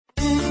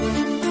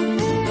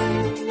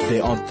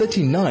There are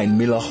 39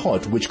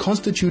 milachot which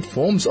constitute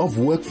forms of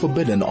work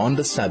forbidden on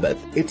the Sabbath.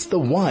 It's the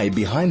why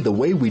behind the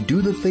way we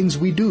do the things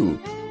we do.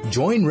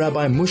 Join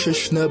Rabbi Moshe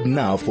Shnerb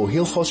now for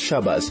Hilchos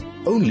Shabbos,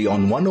 only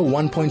on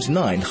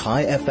 101.9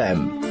 Chai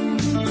FM.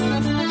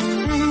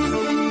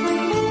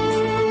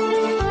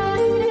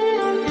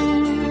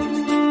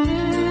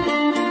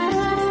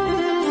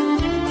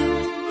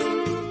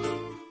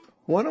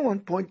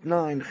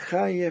 101.9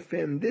 Chai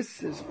FM.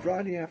 This is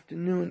Friday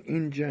afternoon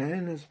in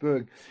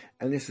Johannesburg,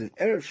 and this is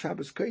Erev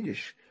Shabbos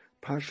Kodesh,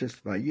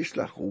 Parshas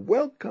Vayishlach.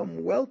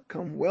 Welcome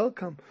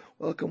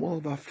all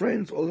of our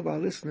friends, all of our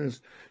listeners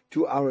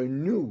to our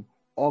new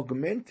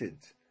augmented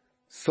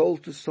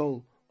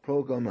soul-to-soul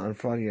program on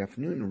Friday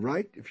afternoon.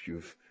 Right, if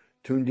you've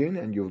tuned in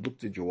and you've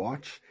looked at your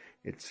watch,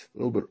 it's a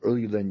little bit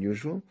earlier than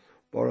usual.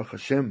 Baruch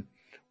Hashem,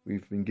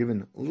 we've been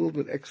given a little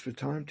bit extra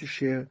time to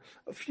share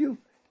a few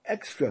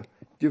extra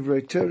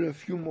divrei Torah, a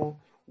few more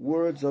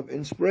words of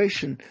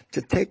inspiration to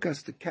take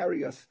us, to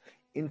carry us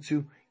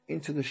into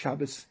the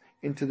Shabbos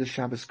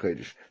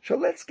Kodesh. So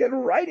let's get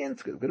right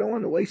into it. We don't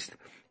want to waste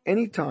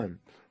any time.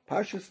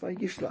 Parshas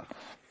Vayishlach.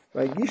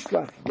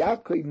 Vayishlach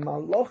Yaakov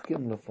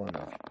Malachim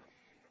lefonav.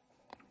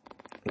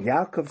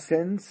 Yaakov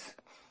sends.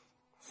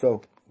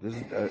 So this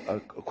is a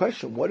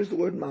question. What does the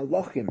word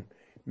Malachim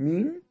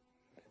mean?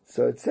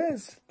 So it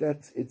says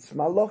that it's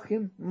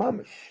Malachim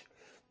mamish.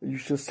 You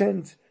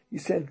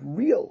send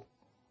real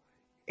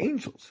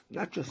angels,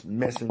 not just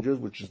messengers,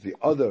 which is the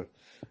other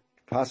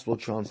possible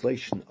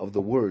translation of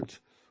the word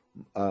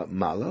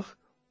malach,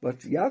 but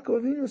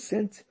Yaakov Avinu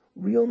sent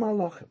real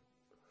malachim.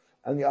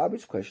 And the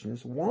obvious question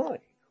is, why?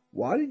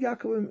 Why did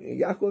Yaakov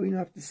Avinu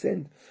have to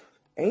send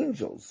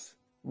angels,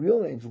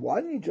 real angels?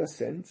 Why didn't he just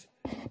send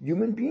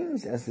human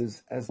beings as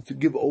to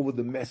give over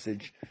the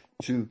message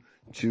to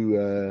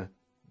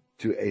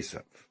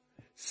Esav?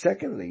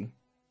 Secondly,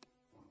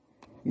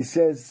 he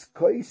says,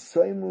 so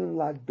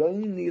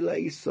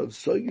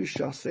you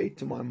shall say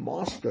to my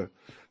master,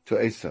 to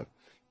Esav.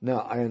 Now,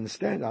 I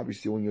understand,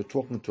 obviously, when you're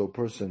talking to a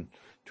person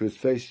to his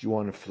face, you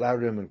want to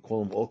flatter him and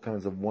call him all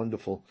kinds of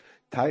wonderful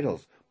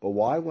titles. But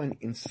why, when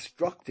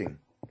instructing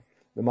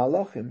the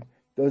malachim,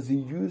 does he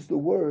use the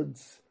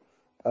words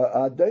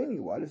Adoni?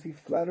 Why does he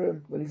flatter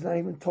him when he's not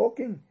even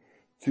talking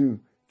to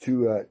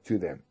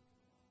them?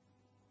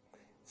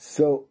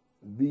 So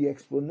the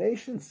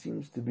explanation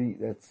seems to be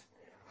that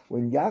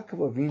when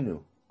Yaakov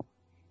Avinu,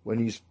 when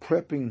he's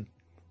prepping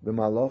the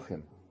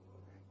malachim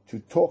to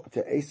talk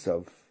to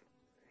Esav,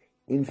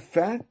 in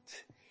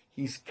fact,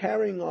 he's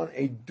carrying on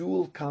a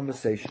dual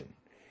conversation.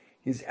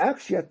 He's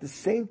actually at the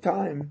same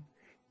time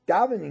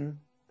davening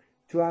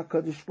to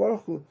HaKadosh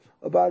Baruch Hu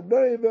about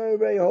very, very,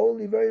 very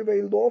holy, very,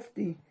 very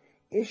lofty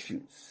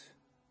issues,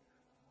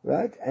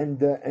 right? And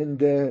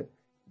the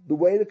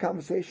way the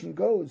conversation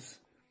goes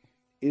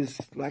is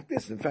like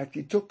this. In fact,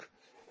 he took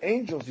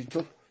angels. He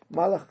took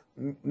Malach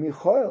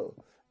Michael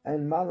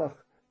and Malach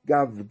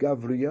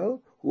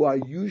Gavriel, who are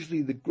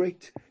usually the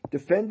great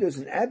defenders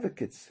and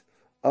advocates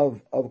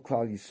of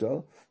Klal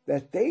Yisrael,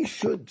 that they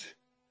should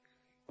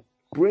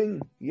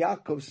bring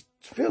Yaakov's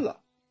tefillah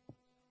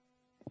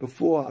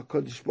before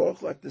HaKadosh Baruch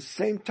Hu at the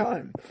same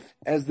time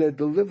as they're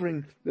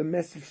delivering the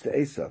message to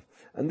Esav.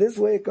 And this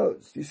way it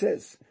goes. He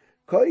says,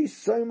 Koi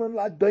Simon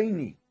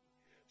Ladoni.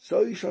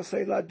 So you shall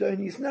say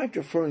Ladoni. He's not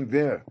referring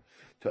there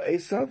to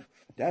Esav.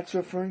 That's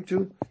referring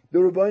to the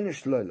Rebbeinu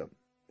Shalom.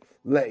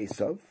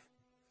 LeEsav.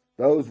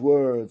 Those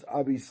words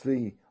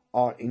obviously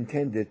are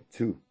intended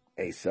to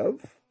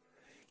Esav.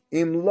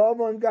 Im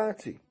Lavan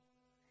Gati.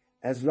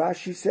 As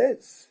Rashi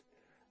says.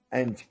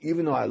 And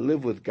even though I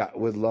live with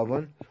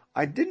Lavan,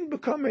 I didn't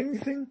become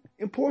anything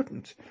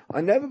important.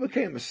 I never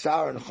became a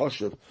Sar and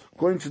Choshev.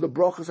 According to the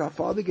brachas our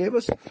father gave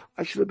us,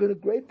 I should have been a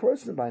great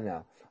person by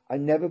now. I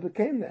never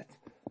became that.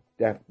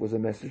 That was a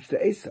message to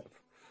Esav.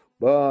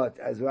 But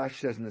as Rashi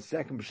says in the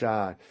second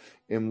Pshat,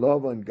 Im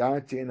Lavan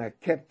Gati, and I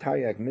kept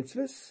Taryag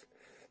mitzvahs,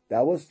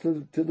 that was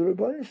to the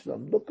Rebbeinu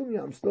Shalom. Look at me,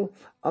 I'm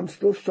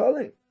still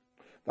shalom.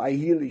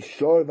 Vayili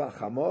shor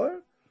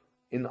v'chamor.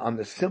 On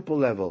the simple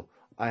level,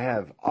 I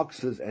have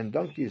oxes and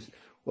donkeys.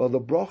 Well, the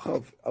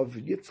bracha of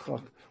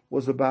Yitzchak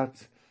was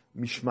about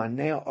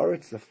mishmanei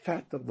oretz, the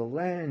fat of the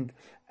land,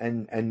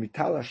 and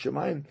mital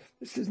hashemayim.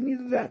 This is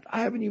neither that.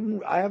 I haven't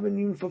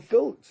even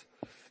fulfilled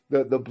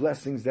the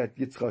blessings that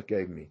Yitzchak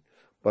gave me.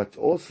 But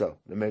also,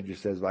 the Medrash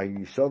says,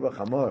 Vayili shor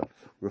v'chamor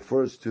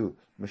refers to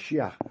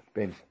Mashiach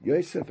ben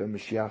Yosef and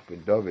Mashiach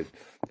ben David,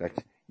 that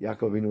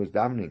Yaakov Avinu was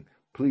davening,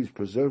 please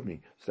preserve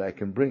me so I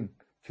can bring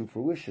to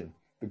fruition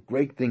the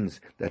great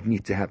things that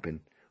need to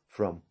happen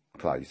from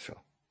Klal Yisrael.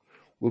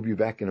 We'll be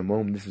back in a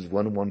moment. This is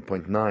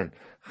 101.9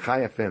 Chai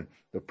FM.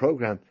 The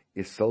program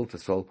is Soul to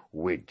Soul.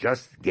 We're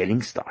just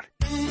getting started.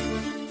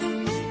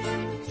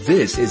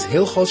 This is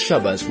Hilchos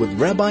Shabbos with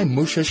Rabbi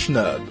Moshe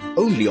Shnerb,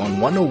 only on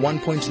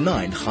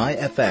 101.9 Chai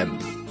FM.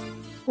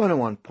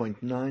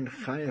 101.9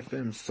 Chai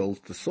FM, Soul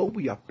to Soul.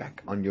 We are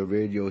back on your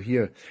radio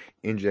here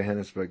in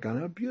Johannesburg on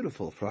a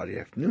beautiful Friday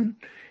afternoon.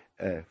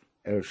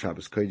 Erev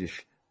Shabbos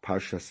Kodesh,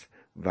 Parshas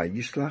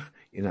Vayishlach,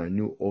 in our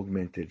new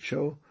augmented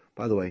show,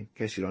 By the way, in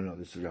case you don't know,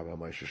 this is Rabbi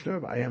Moshe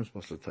Shnerb. I am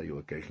supposed to tell you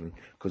occasionally,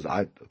 because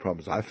the problem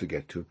is I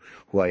forget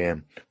who I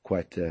am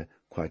quite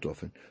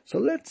often. So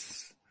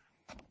let's,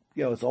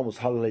 it's almost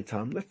holiday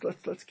time.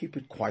 Let's keep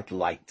it quite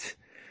light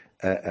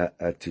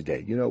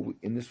today.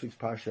 In this week's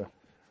Parsha,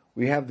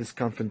 we have this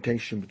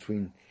confrontation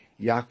between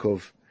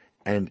Yaakov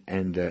and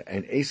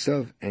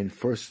Esav, and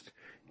first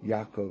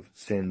Yaakov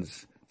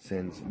sends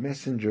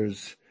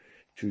messengers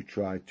to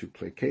try to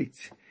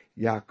placate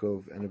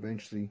Yaakov, and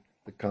eventually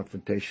the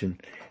confrontation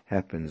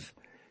happens.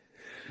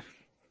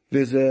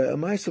 There's a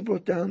Maisa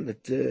brought down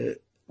that the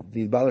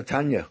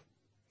Balatanya,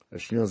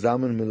 Shneur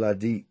Zalman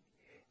Miladi,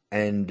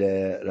 and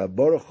Rab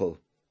Baruchel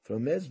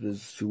from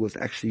Mezbez, who was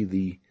actually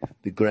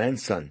the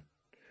grandson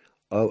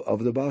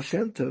of the Baal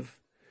Shem Tov.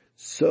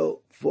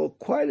 So for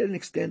quite an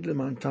extended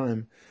amount of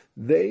time,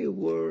 they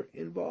were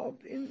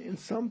involved in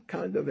some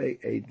kind of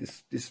a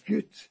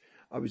dispute.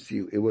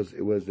 Obviously, it was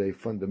a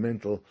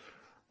fundamental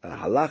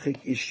halachic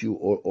issue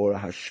or a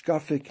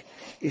hashkafic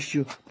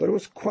issue, but it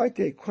was quite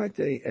a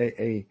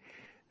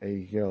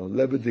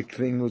lebedik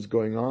thing was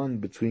going on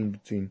between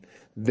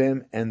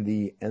them and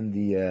the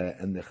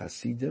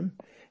Hasidim.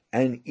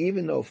 And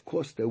even though, of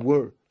course, there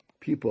were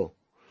people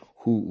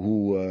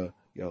who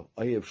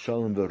Ayev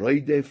Shalom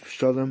v'Roidev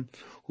Shalom,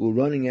 who were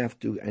running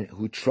after and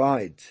who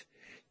tried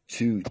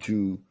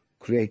to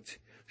create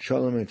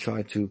Shalom and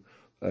tried to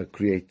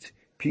create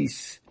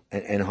peace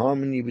and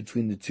harmony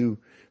between the two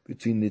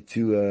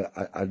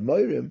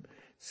Admorim,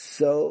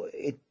 so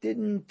it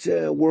didn't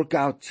work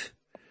out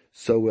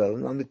so well.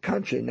 And on the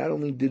contrary, not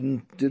only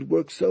did it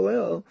work so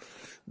well,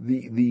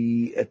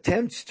 the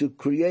attempts to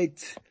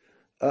create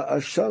a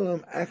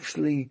Shalom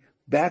actually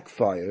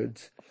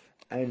backfired,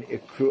 and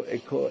it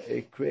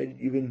created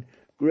even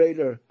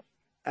greater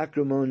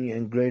acrimony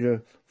and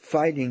greater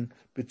fighting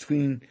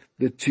between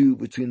the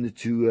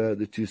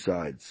two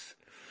sides.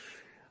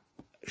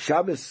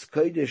 Shabbos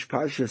Kodesh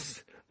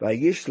Parshas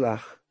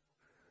Vayishlach.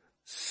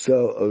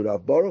 So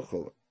Rav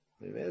Baruchel,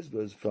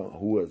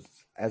 who was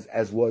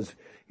as was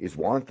his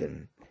wont,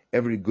 and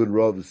every good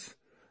Rav's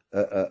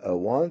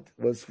want,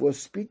 was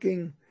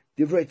speaking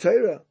divrei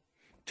Torah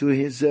to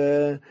his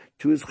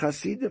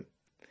Hasidim,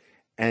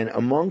 and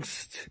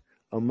amongst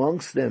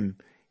them,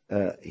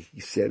 he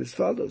said as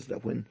follows: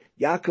 that when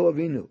Yaakov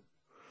Avinu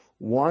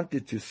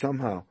wanted to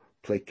somehow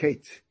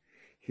placate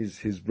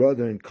his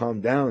brother and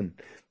calm down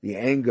the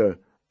anger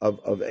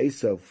of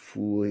Esav,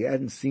 who he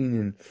hadn't seen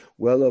in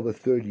well over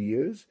 30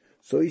 years,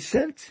 so he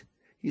sent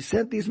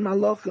these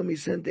malachim, he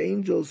sent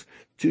angels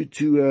to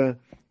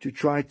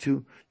try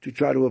to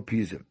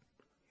appease him.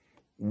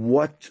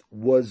 What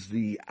was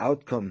the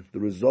outcome, the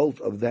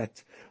result of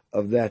that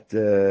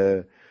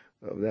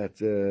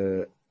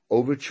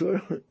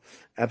overture?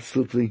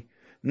 Absolutely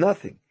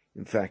nothing.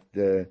 In fact,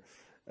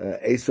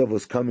 Esav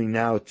was coming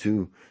now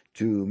to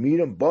meet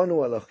him.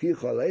 Banu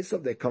alachicha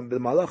Esav. The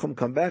malachim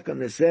come back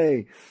and they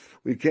say,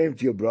 we came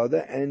to your brother,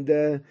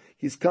 and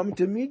he's come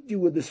to meet you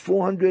with his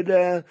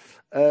 400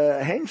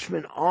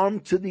 henchmen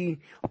armed to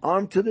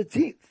the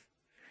teeth.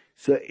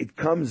 So it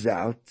comes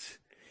out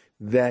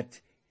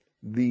that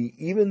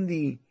even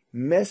the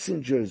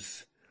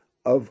messengers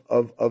of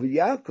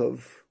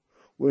Yaakov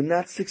were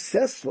not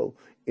successful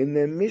in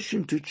their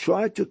mission to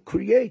try to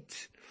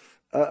create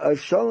a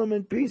shalom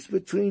and peace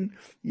between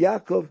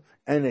Yaakov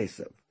and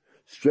Esav.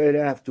 Straight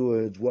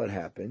afterwards, what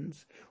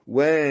happens?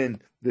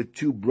 When the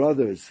two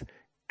brothers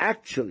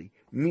actually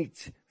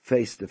meet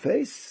face to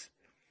face,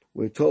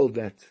 we're told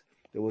that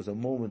there was a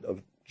moment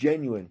of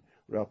genuine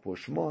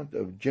rapprochement,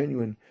 of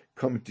genuine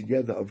coming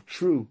together, of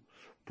true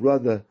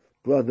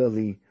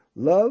brotherly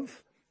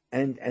love,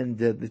 and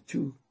the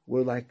two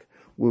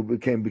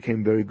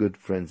became very good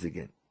friends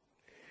again.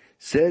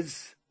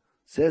 Says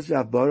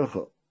Rav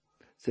Baruch,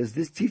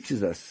 this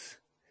teaches us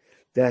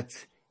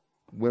that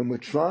when we're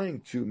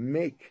trying to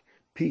make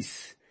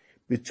peace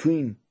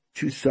between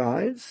two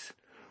sides,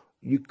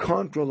 you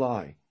can't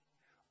rely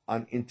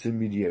on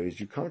intermediaries.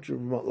 You can't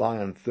rely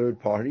on third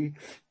party,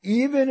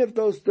 even if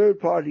those third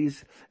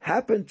parties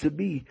happen to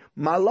be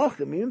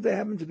malachim, even if they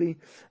happen to be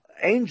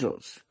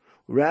angels.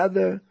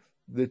 Rather,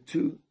 the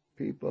two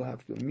people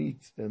have to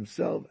meet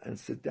themselves and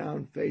sit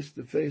down face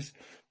to face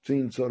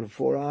between sort of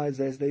four eyes,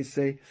 as they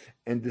say,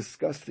 and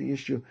discuss the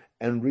issue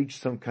and reach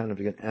some kind of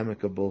an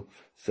amicable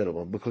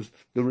settlement. Because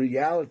the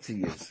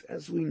reality is,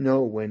 as we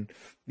know, when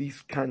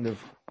these kind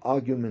of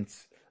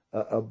arguments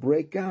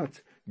break out,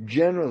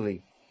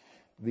 generally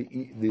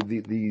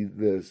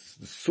the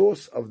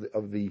source of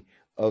the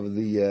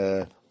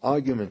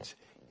argument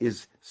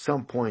is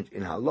some point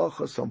in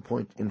halacha, some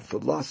point in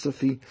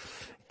philosophy,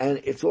 and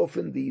it's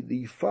often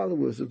the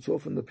followers, it's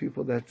often the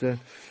people that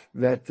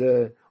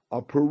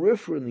are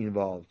peripherally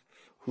involved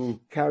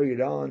who carry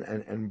it on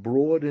and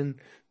broaden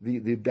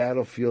the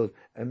battlefield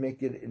and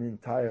make it an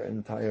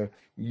entire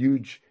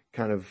huge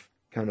kind of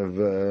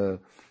a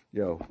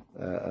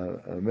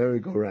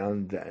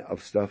merry-go-round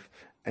of stuff.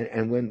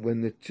 And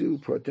when the two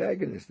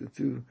protagonists, the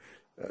two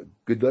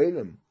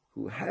gedolim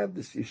who have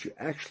this issue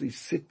actually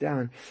sit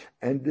down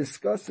and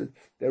discuss it,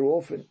 they're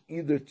often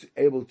either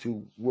able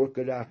to work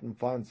it out and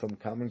find some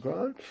common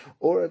ground,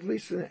 or at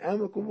least in an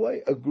amicable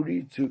way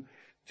agree to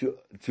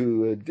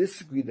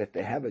disagree, that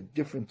they have a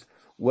different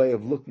way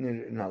of looking at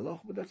it in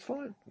Allah. But that's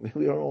fine.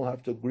 We don't all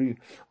have to agree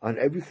on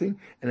everything.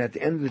 And at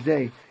the end of the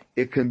day,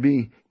 it can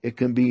be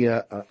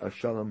a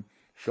shalom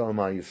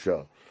al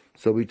Yisrael.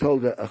 So we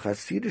told a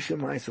Hasidic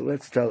Shemai. So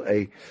let's tell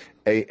a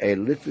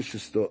literature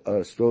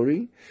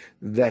story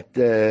that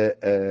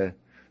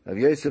of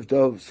Yosef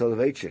Dov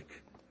Soloveitchik,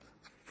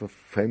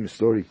 famous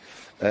story.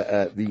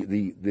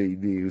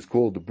 He was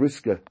called the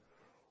Brisker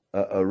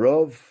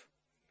Rav.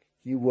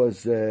 He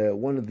was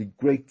one of the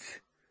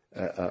great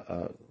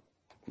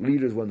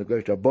leaders, one of the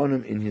great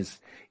Rabbanim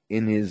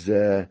in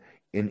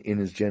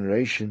his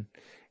generation.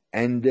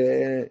 And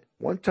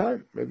one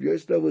time, Rav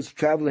Yosef was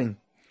traveling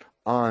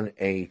on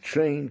a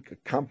train,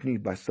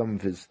 accompanied by some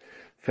of his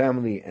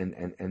family and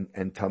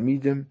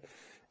Talmidim,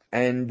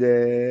 and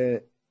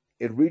it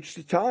reached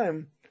the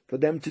time for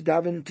them to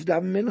daven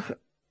mincha.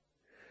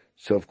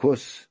 So of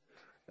course,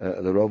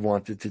 the Rav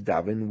wanted to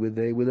daven with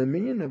a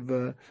minyan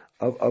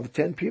of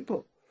 10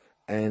 people,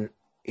 and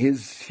he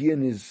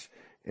and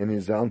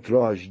his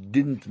entourage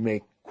didn't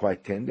make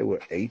quite 10. There were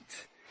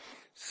 8.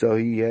 So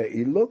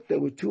he looked. There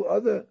were 2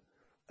 other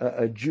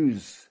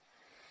Jews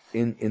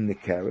in the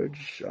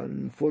carriage.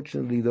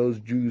 Unfortunately, those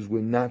Jews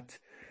were not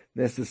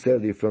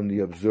necessarily from the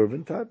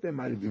observant type. They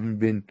might have even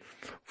been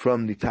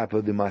from the type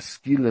of the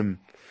Maskilim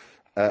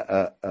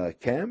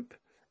camp.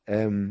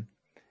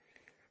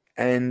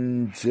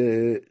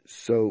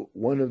 So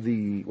one of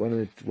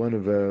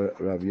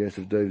Rav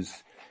Yosef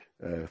Dov's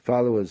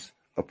followers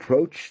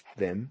approached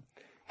them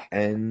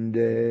and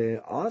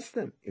asked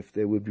them if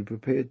they would be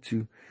prepared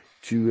to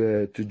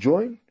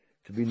join,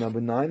 to be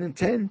number 9 and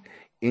 10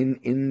 in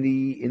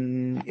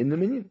the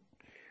minyan.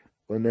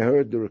 When they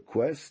heard the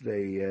request,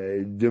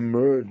 they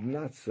demurred,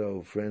 not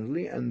so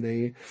friendly, and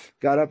they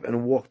got up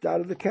and walked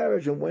out of the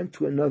carriage and went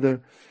to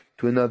another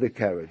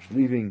carriage,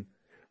 leaving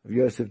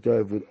Yosef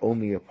Dov with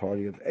only a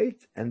party of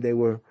 8, and they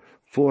were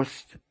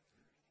forced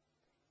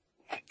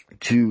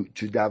to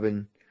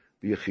daven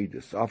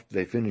b'yechidus. After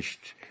they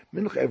finished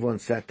mincha, everyone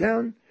sat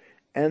down,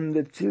 and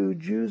the 2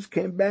 Jews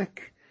came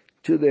back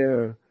to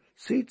their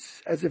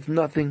seats as if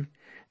nothing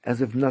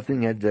had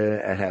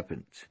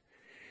happened.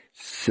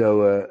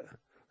 So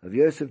Rav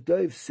Yosef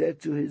Dov said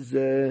to his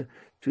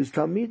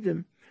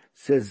Talmidim,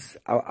 says,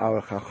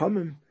 our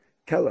Chachamim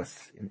tell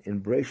us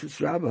in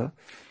Bereishis Rabbah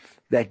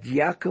that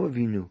Yaakov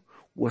Avinu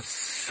was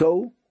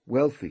so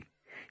wealthy.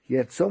 He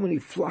had so many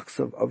flocks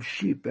of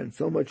sheep and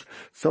so much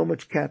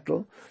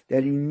cattle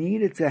that he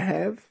needed to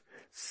have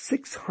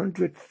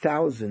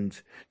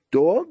 600,000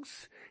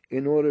 dogs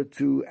in order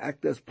to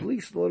act as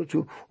police, in order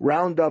to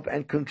round up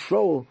and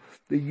control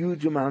the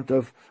huge amount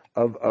of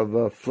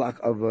a flock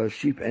of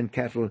sheep and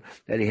cattle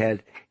that he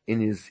had in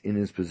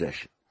his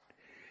possession.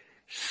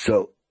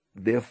 So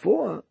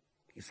therefore,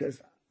 he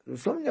says,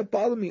 there's something that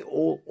bothered me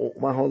all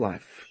my whole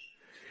life.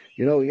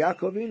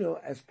 Yaakov Avinu,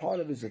 as part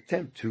of his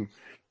attempt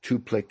to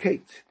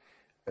placate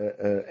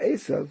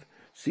Esav,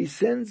 so he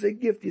sends a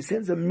gift. He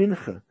sends a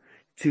mincha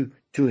to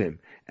him,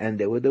 and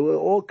there were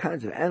all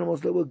kinds of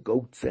animals. There were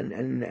goats and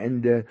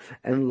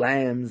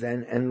lambs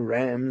and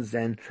rams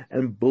and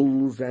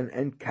bulls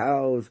and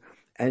cows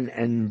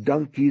and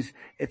donkeys,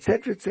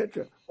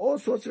 etc., all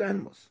sorts of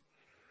animals.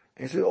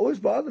 And he said, it always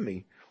bothered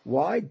me.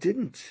 Why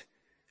didn't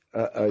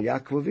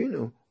Yaakov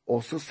Avinu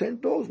also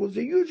send dogs? Well,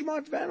 there's a huge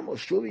amount of animals.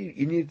 Surely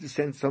he needed to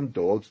send some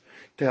dogs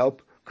to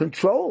help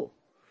control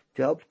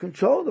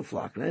the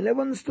flock. And I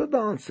never understood the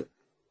answer.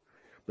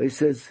 But he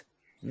says,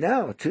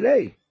 now,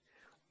 today,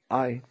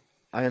 I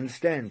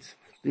understand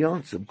the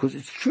answer, because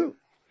it's true.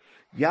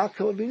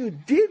 Yaakov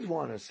Avinu did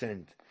want to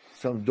send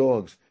some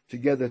dogs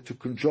together to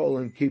control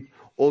and keep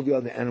all the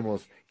other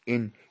animals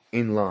in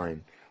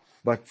line.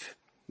 But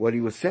what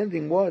he was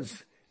sending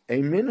was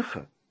a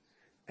mincha.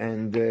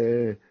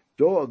 And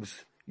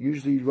dogs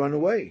usually run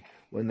away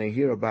when they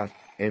hear about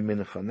a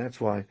mincha. And that's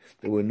why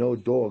there were no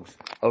dogs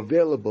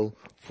available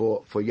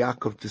for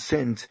Yaakov to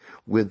send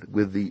with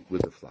the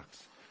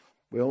flocks.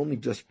 We're only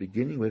just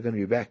beginning. We're going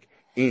to be back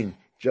in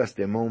just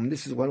a moment.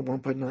 This is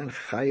 101.9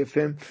 Chai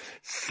FM,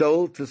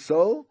 soul to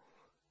soul,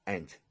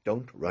 and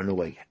don't run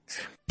away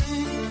yet.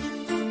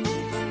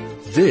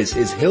 This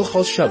is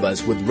Hilchos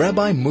Shabbos with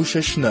Rabbi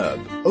Moshe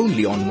Shnerb,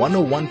 only on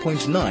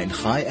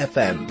 101.9 Chai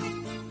FM.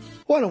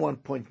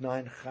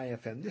 101.9 Chai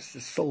FM. This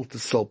is Soul to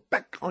Soul,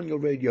 back on your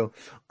radio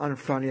on a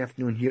Friday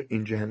afternoon here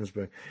in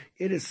Johannesburg.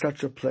 It is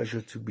such a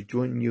pleasure to be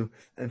joining you,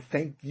 and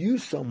thank you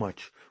so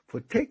much for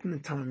taking the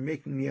time,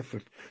 making the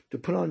effort to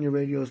put on your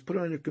radios, put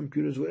on your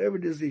computers, whatever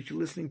it is that you're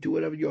listening to,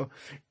 whatever your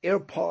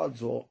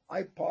AirPods or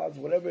iPods,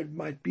 whatever it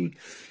might be.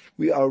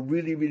 We are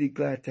really, really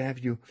glad to have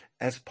you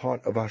as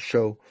part of our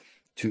show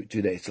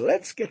today. So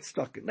let's get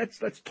stuck. Let's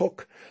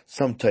talk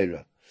some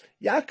Torah.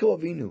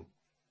 Yaakov Avinu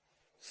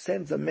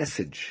sends a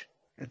message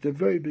at the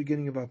very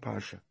beginning of our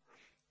Parsha.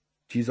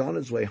 He's on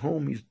his way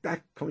home. He's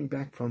coming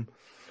back from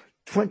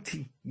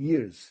 20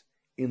 years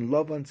in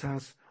Lavan's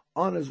house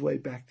on his way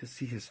back to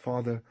see his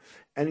father,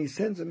 and he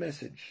sends a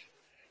message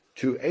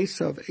to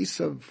Esav.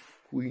 Esav,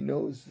 who he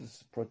knows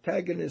is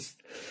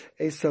protagonist,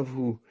 Esav,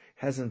 who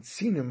hasn't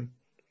seen him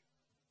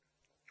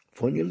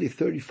for nearly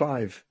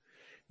 35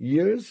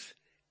 years,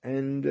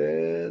 and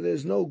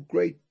there's no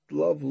great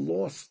love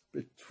lost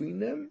between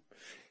them.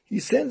 He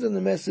sends him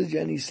the message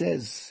and he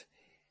says,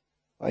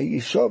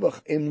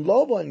 Vayishavach im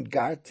Lavan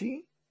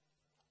Gati,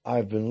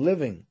 I've been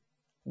living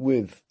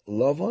with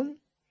Lavan,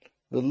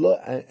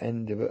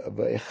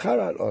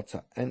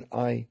 and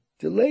I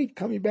delayed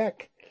coming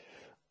back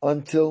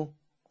until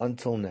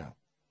now.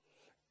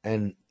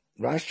 And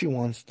Rashi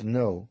wants to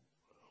know,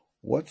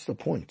 what's the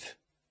point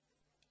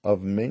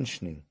of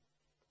mentioning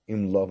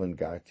im Lavan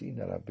Gati,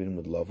 that I've been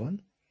with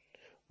Lavan?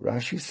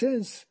 Rashi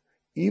says,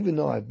 even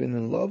though I've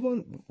been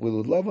with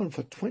Lavan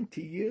for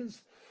 20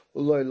 years,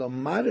 I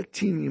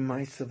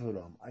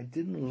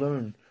didn't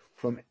learn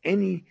from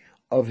any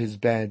of his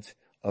bad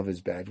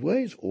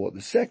ways. Or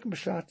the second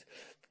pshat,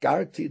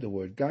 Garti, the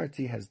word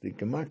Garti has the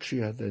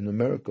gematria, the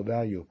numerical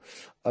value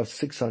of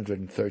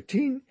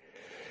 613.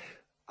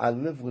 I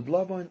lived with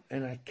Lavan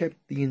and I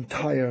kept the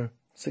entire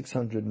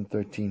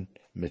 613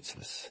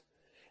 mitzvahs.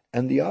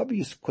 And the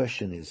obvious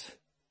question is,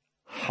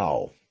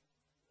 how?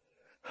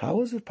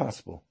 How is it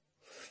possible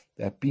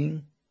that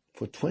being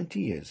for 20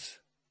 years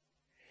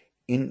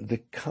in the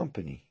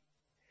company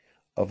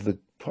of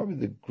probably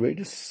the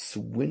greatest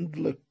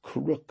swindler,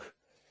 crook,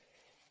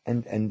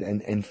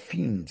 and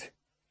fiend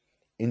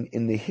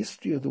in the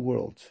history of the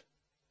world,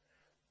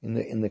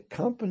 in the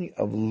company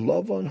of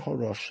Lavan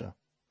Harasha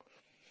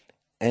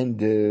and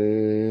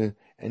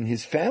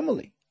his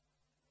family,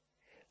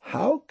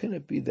 how can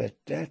it be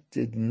that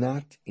did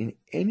not in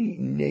any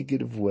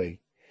negative way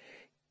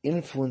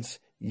influence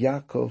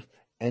Yaakov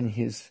and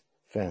his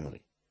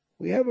family?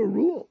 We have a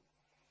rule.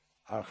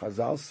 Our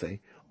Chazal say,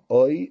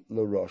 Oy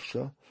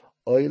l'Rasha,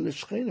 Oy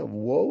l'Shchena.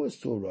 Woe is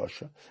to a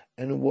Rasha,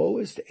 and woe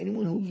is to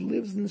anyone who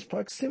lives in this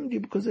proximity,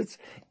 because it's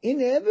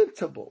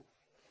inevitable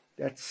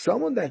that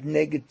that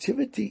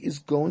negativity is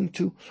going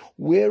to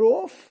wear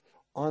off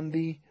on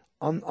the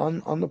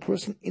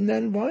person in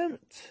that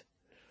environment.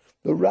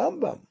 The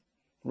Rambam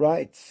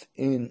writes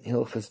in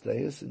Hilchas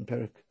Deis, in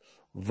Perek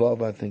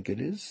Vav, I think it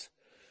is,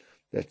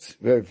 that's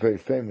very, very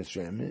famous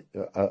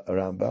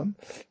Rambam,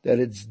 that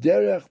it's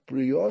derech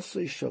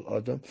briyosei shel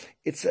adam.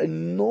 It's a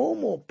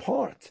normal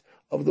part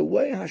of the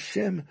way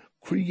Hashem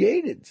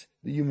created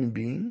the human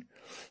being,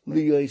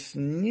 liyos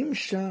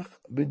nimshach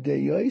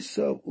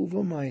b'deyosav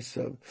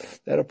uvamaisav,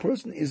 that a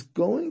person is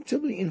going to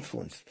be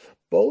influenced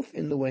both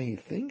in the way he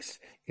thinks,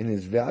 in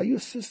his value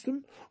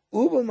system,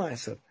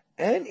 uvamaisav,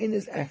 and in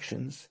his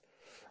actions,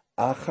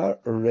 achar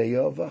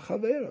reya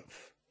v'chaverav.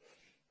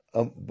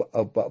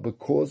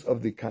 Because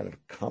of the kind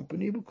of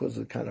company, because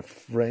of the kind of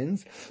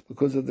friends,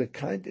 because of the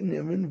kind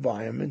of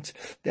environment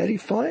that he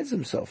finds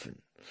himself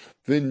in.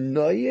 And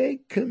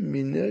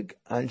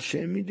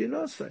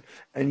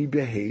he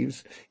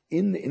behaves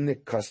in the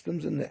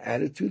customs and the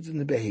attitudes and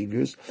the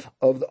behaviors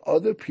of the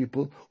other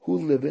people who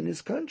live in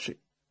his country.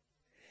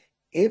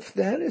 If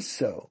that is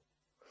so,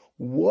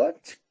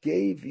 what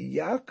gave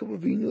Yaakov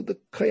Avinu the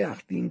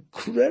koyach, the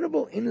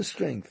incredible inner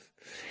strength,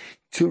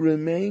 to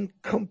remain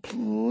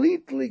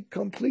completely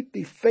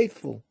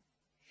faithful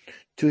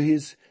to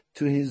his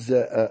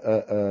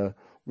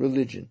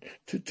religion,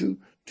 to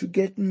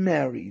get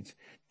married,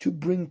 to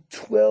bring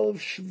 12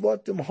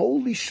 shvatim,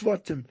 holy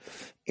shvatim,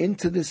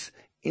 into this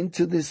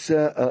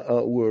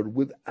world,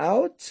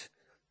 without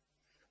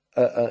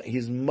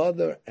his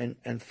mother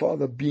and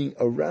father being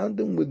around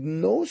him, with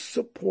no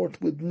support,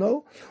 with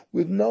no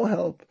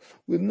help,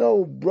 with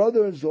no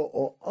brothers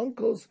or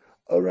uncles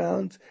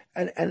around,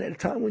 and at a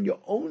time when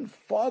your own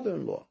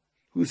father-in-law,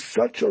 who's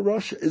such a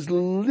Rasha, is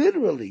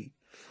literally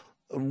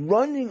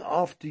running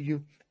after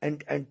you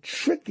and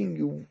tricking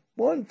you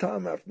one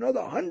time after another,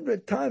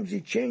 100 times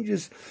he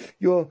changes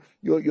your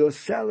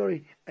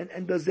salary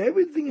and does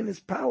everything in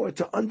his power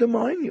to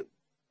undermine you.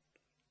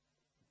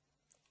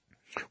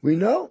 We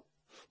know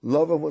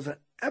Lavan was an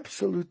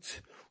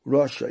absolute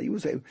Rasha.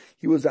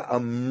 He was a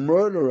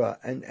murderer,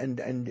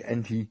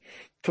 and he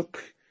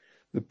took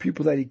the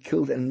people that he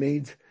killed and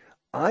made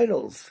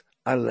idols.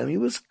 He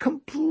was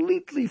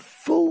completely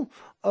full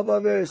of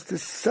averos, to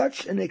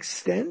such an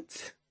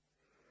extent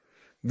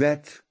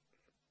that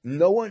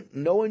no one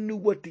knew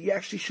what he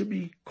actually should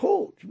be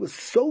called. He was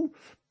so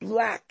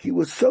black. He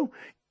was so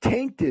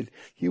tainted.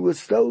 He was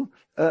so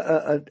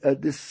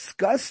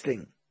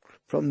disgusting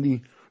from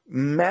the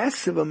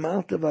massive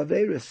amount of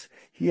averos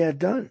he had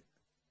done,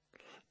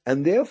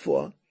 and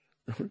therefore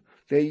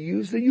they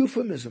used the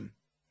euphemism,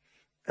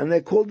 and they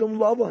called him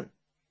Lavan.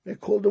 They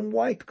called him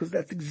white, because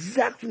that's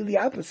exactly the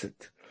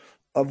opposite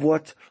of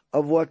what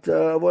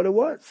it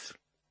was,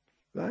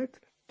 right?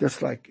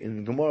 Just like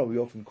in Gemara, we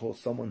often call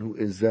someone who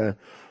is a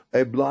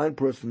blind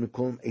person, we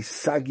call him a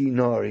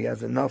saginar. He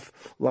has enough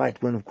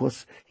light, when of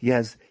course he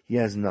has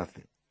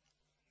nothing.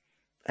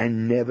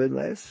 And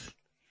nevertheless,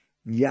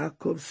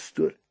 Yaakov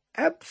stood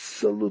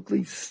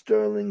absolutely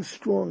sterling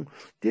strong,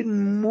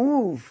 didn't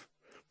move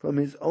from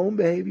his own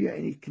behavior,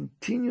 and he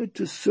continued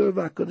to serve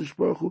HaKadosh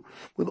Baruch Hu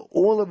with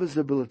all of his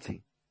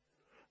ability,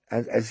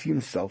 as he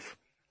himself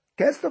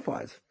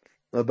testifies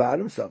about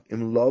himself.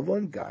 Im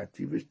Lovon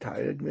Garti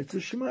V'Tayeg Mitzvah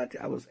Shemati.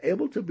 I was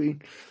able to be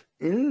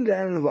in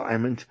that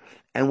environment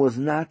and was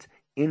not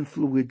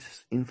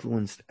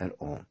influenced at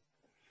all.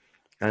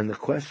 And the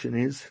question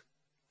is,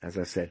 as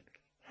I said,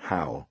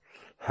 how?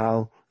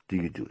 How do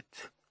you do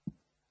it?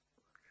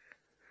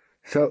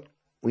 So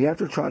we have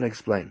to try to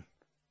explain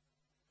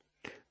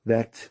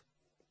that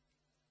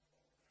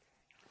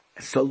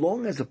so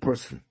long as a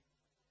person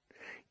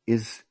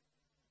is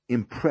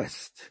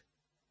impressed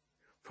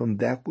from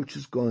that which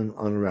is going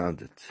on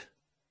around it,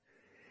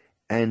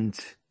 and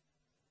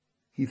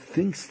he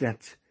thinks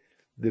that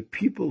the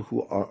people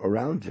who are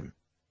around him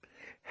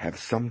have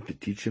something to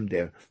teach him,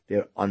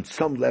 they're on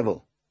some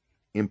level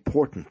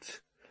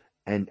important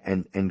and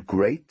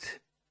great,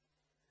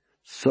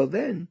 so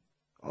then,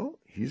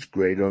 he's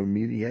greater than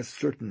me, he has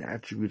certain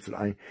attributes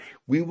that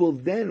we will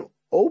then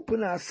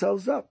open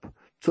ourselves up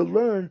to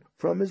learn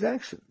from his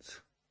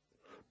actions.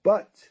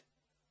 But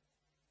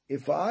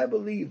if I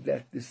believe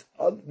that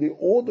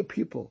all the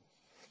people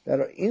that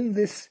are in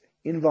this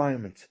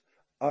environment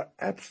are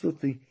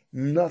absolutely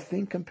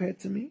nothing compared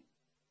to me,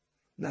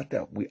 not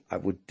that I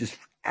would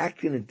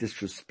act in a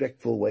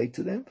disrespectful way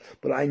to them,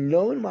 but I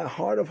know in my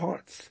heart of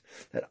hearts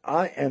that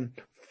I am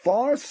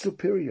far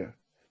superior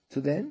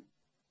to them,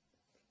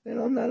 then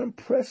I'm not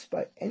impressed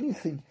by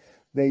anything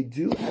they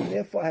do, and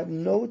therefore I have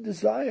no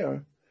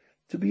desire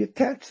to be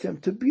attached to them,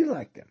 to be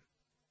like them.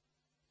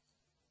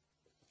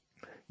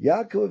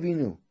 Yaakov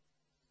Avinu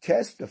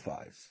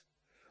testifies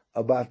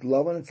about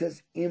Lavan and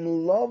says, Im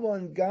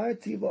Lavan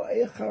garti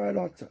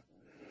va'echarata.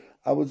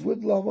 I was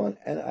with Lavan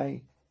and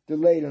I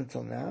delayed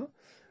until now.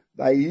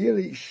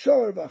 Vayili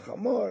shor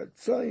v'chamor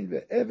tzayin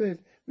ve'eved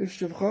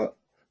v'shevcha.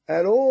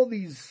 And all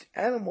these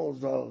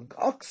animals,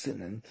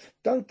 oxen and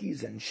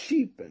donkeys and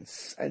sheep and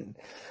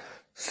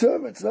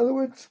servants. In other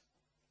words,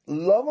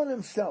 Lavan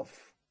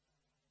himself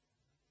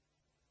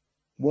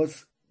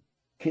was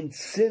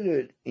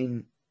considered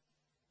in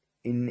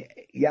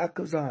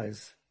Yaakov's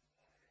eyes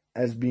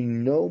as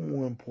being no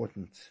more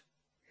important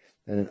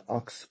than an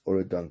ox or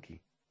a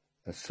donkey,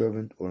 a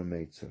servant or a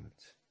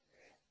maidservant.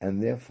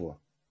 And therefore,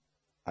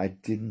 I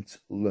didn't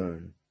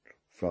learn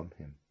from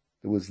him.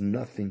 There was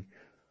nothing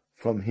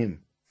from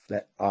him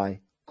that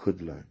I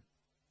could learn.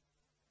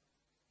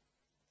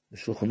 The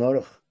Shulchan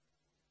Aruch,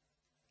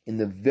 in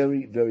the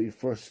very, very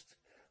first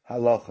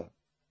halacha,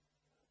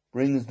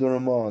 brings the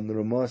Ramah, and the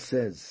Ramah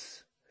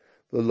says,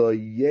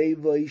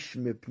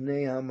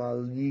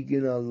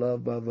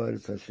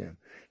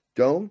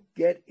 don't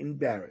get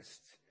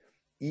embarrassed.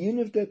 Even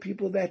if there are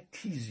people that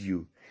tease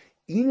you,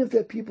 even if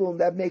there are people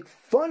that make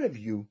fun of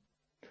you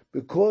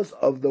because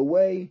of the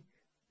way,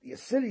 the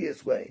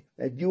assiduous way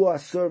that you are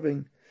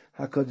serving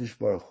HaKadosh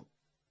Baruch Hu.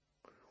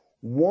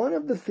 One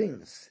of the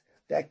things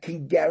that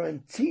can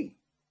guarantee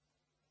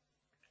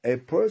a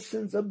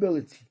person's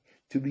ability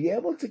to be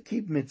able to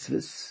keep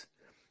mitzvahs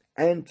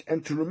and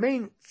to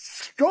remain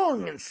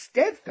strong and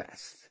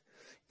steadfast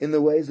in the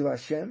ways of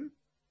Hashem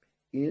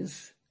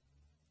is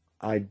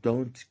I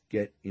don't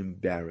get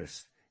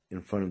embarrassed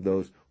in front of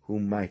those who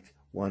might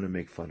want to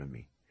make fun of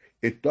me.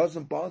 It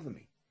doesn't bother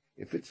me.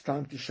 If it's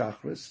time to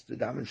Shachris, to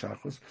daven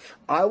Shachris,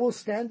 I will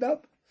stand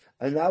up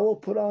and I will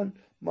put on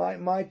my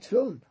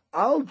tefillin.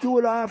 I'll do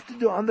what I have to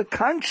do. On the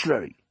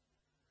contrary,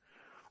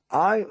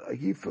 a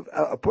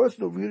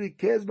person who really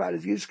cares about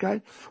his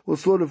Yiddishkeit will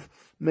sort of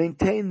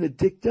maintain the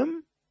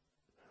dictum,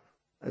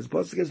 as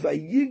Pasuk says,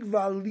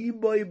 "Vayigva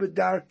liboy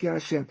b'darkei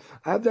Hashem."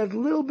 I have that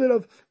little bit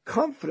of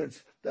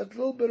confidence, that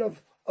little bit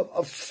of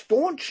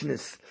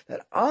staunchness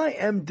that I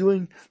am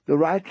doing the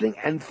right thing,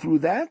 and through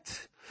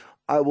that,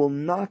 I will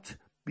not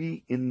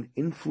be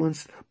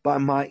influenced by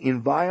my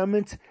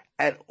environment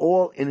at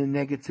all in a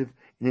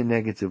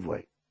negative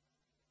way.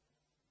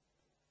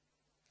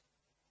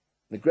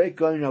 The great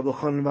Gaon Rabbi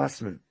Chanan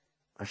Vassman,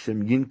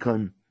 Hashem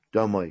Yinkan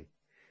Damai,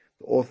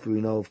 the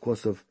author, of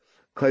course, of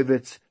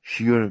Kovetz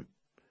Shiurim,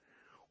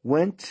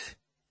 went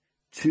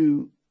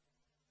to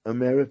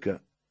America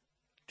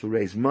to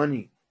raise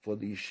money for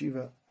the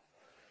yeshiva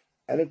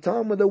at a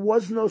time when there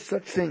was no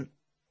such thing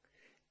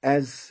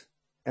as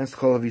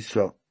Chol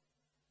Vayishlach.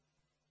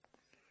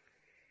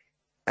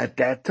 At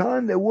that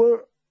time, there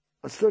were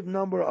a certain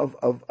number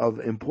of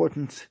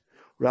important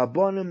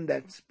Rabbanim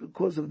that,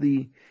 because of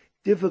the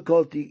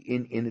difficulty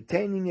in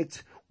attaining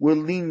it, were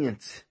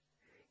lenient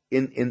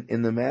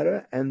in the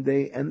matter, and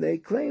they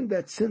claimed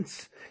that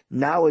since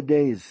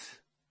nowadays,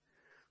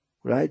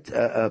 right,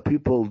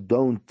 people we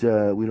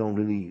don't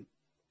really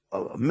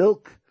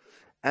milk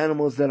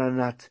animals that are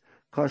not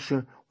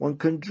kosher. One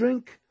can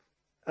drink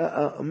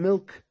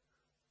milk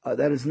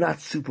that is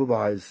not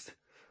supervised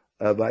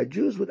by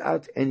Jews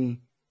without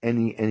any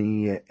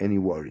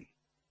worry,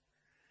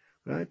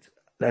 right?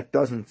 That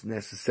doesn't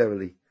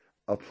necessarily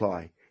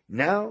apply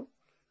now.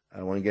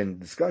 I want to get into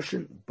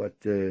discussion,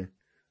 but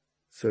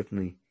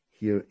certainly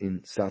here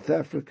in South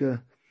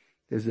Africa,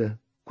 there's a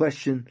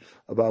question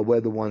about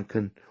whether one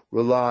can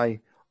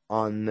rely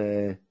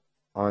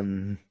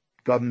on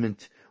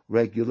government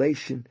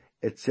regulation,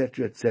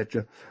 etc.,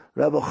 etc.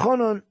 Rabbi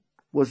Chanan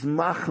was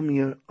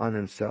machmir on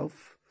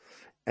himself,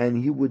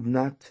 and he would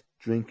not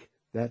drink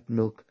that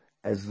milk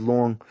as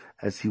long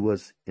as he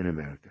was in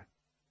America.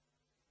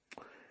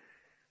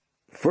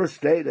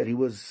 First day that he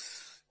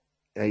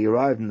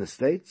arrived in the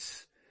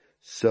States,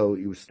 so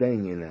he was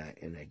staying in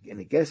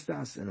a guest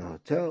house, in a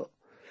hotel,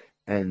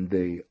 and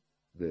the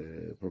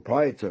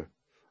proprietor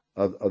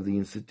of the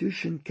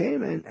institution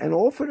came and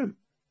offered him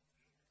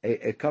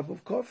a cup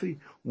of coffee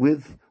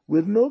with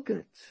milk in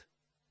it.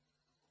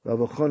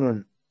 Rabbi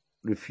Chanan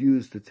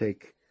refused to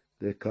take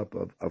the cup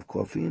of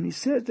coffee, and he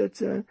said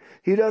that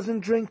he doesn't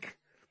drink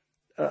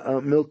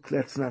milk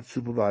that's not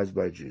supervised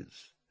by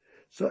Jews.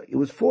 So he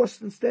was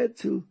forced instead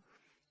to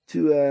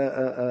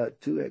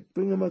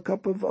bring him a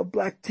cup of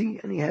black tea,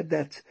 and he had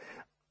that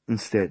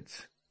instead.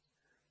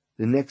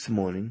 The next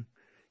morning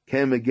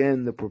came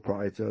again the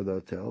proprietor of the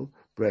hotel,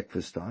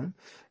 breakfast time,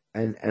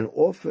 and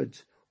offered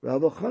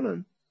Rabbi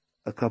Chanan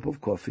a cup of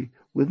coffee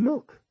with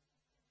milk.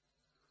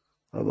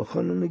 Rabbi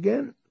Chanan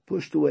again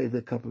pushed away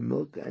the cup of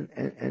milk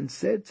and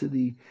said to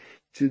the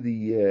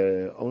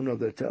owner of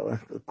the hotel,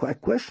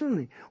 quite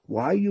questioningly,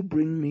 "Why you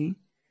bring me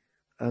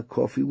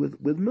coffee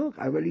with milk?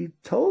 I already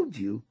told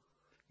you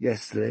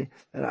yesterday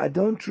that I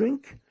don't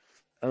drink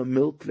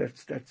milk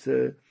that's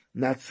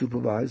not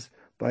supervised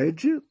by a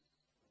Jew."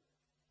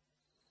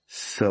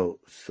 So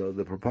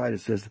the proprietor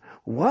says,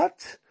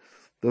 "What?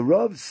 The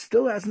Rav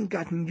still hasn't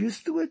gotten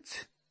used to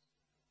it?"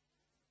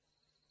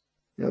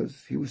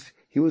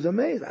 He was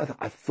amazed.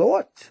 I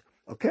thought,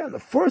 okay, on the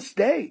first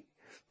day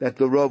that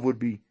the Rav would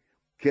be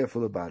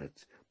careful about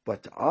it,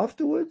 but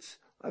afterwards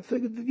I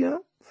figured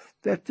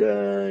that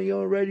you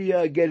already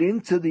get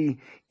into the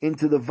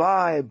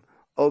vibe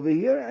over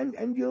here,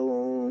 and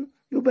you'll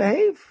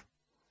behave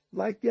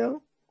like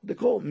they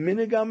call it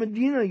minhag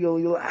Medina.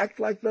 You'll act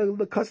like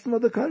the custom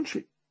of the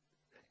country.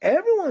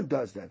 Everyone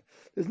does that.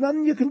 There's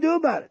nothing you can do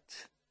about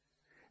it.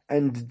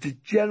 And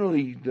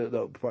generally,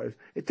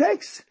 it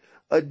takes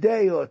a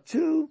day or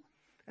two,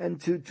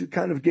 and to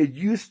kind of get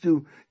used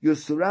to your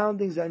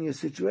surroundings and your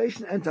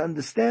situation, and to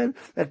understand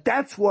that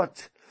that's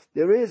what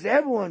there is.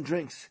 Everyone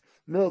drinks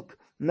milk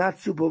not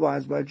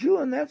supervised by a Jew,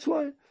 and that's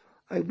why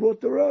I brought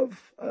the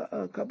Rav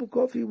a cup of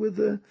coffee with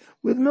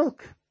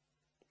milk.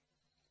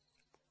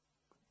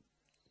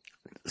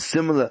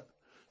 Similar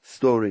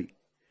story.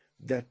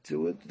 That's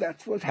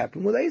what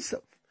happened with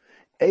Esav.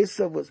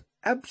 Esav was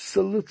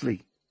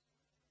absolutely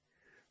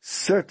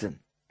certain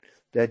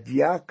that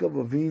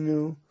Yaakov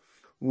Avinu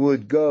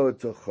would go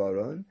to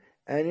Haran,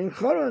 and in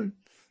Haran,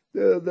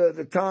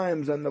 the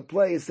times and the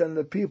place and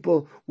the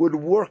people would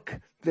work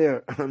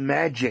their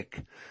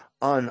magic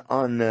on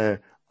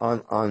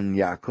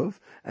Yaakov,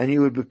 and he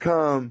would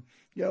become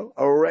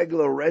a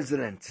regular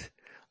resident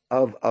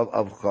of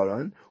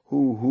Haran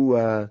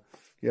who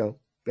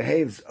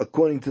behaves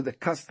according to the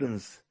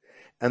customs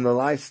and the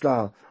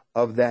lifestyle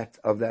of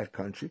that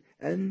country,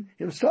 and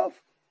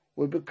himself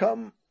would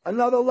become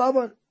another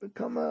Lavan,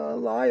 become a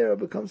liar,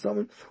 become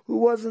someone who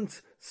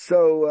wasn't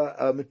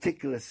so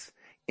meticulous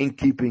in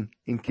keeping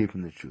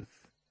the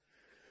truth.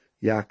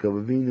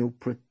 Yaakov Avinu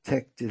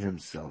protected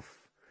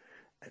himself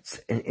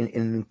in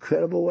an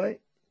incredible way,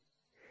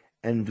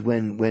 and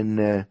when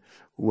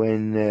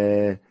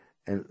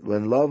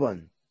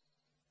Lavan,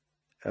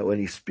 when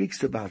he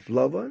speaks about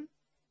Lavan,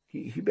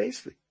 he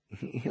basically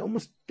he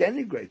almost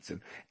denigrates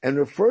him and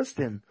refers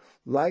to him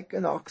like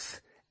an ox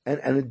and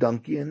a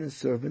donkey and a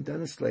servant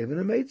and a slave and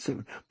a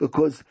maidservant,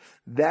 because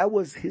that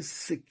was his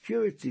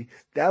security,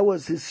 that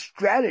was his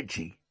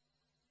strategy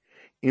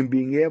in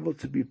being able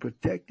to be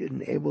protected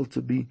and able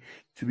to be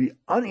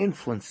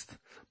uninfluenced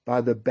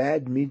by the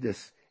bad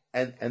midas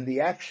and the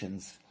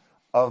actions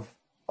of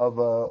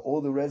all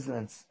the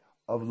residents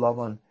of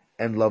Lavan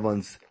and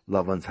Lavan's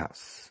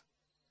house.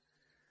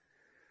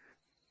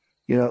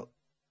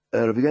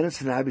 Rabbi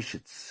Yonasan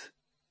Abishitz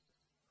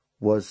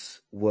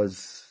was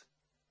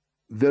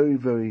very,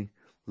 very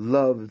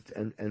loved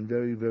and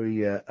very,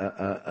 very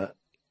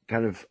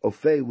kind of au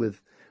fait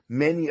with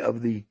many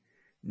of the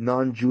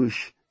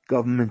non-Jewish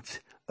government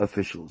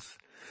officials.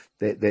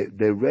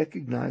 They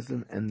recognized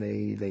him, and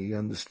they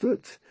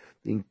understood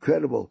the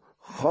incredible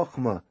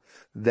chokhmah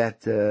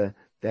that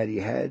he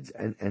had,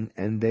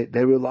 and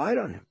they relied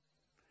on him.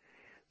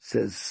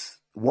 Says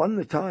one of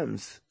the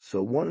times,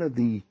 so one of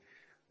the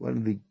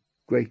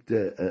great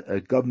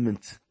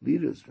government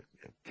leaders,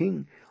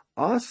 king,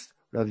 asked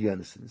Rav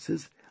Yonasan,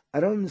 says, "I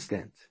don't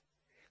understand."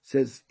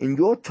 Says, in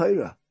your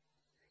Torah,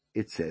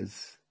 it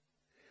says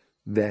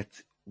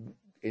that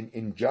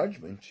in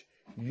judgment,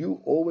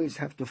 you always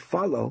have to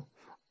follow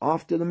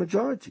after the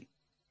majority.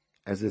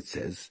 As it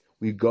says,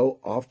 we go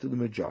after the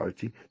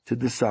majority to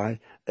decide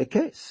a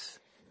case.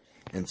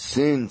 And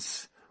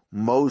since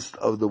most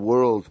of the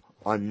world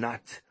are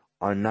not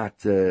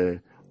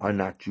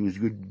Jews,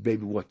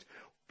 maybe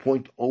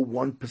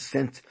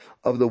 0.01%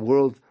 of the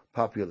world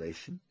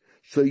population.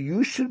 So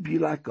you should be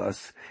like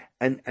us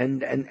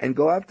and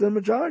go after the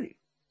majority.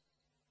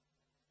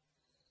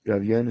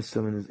 Rav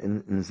Yonasan,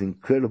 in his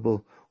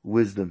incredible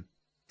wisdom,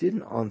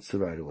 didn't answer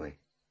right away.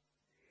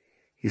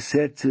 He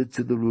said to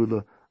the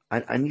ruler,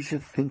 I need you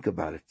to think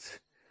about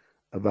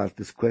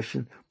this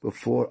question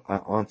before I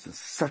answer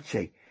such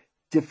a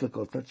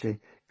difficult, such a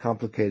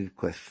complicated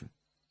question.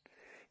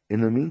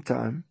 In the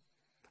meantime,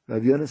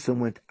 Rav Yonasan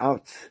went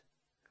out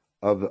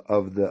of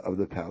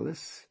the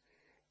palace,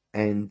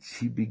 and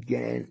he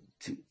began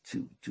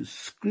to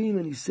scream,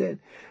 and he said,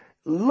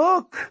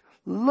 "Look!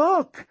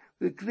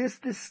 He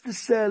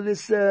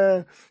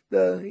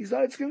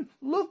started screaming,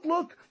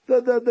 look!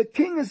 The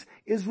king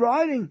is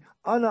riding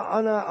on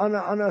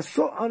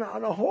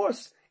a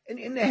horse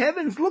in the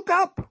heavens. Look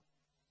up!"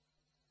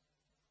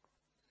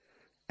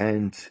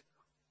 And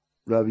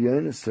Rabbi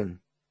Yonasan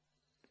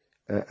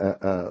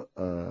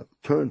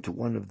turned to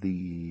one of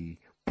the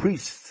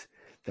priests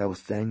that was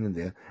standing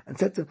there and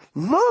said to him,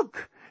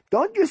 "Look!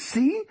 Don't you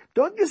see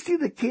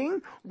the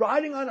king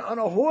riding on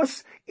a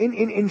horse in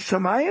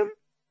Shemayim?"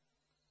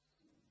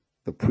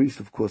 The priest,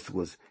 of course,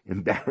 was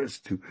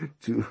embarrassed to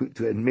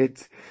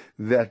admit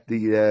that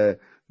the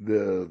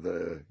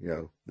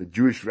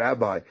Jewish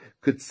rabbi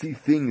could see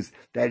things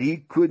that he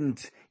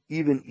couldn't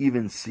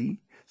even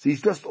see. So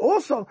he's just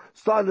also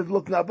started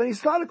looking up, and he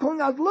started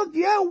calling out, "Look,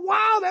 yeah,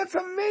 wow, that's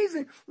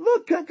amazing.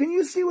 Look, can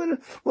you see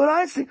what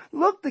I see?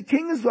 Look, the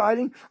king is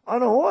riding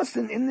on a horse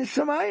in the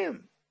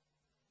Shemayim."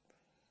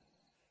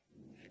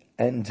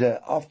 And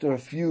after a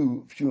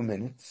few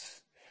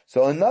minutes,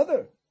 so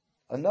another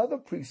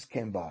priest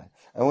came by,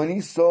 and when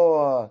he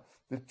saw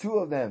the two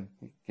of them,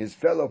 his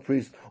fellow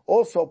priests,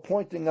 also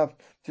pointing up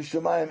to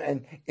Shemayim,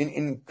 and in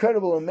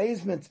incredible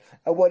amazement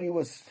at what he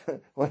was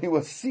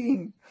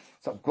seeing,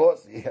 so of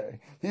course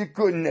he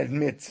couldn't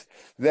admit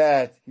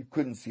that he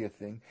couldn't see a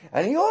thing,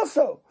 and he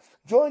also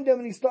joined them,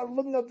 and he started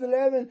looking up to the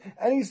heaven,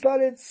 and he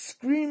started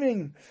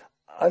screaming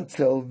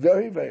until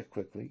very, very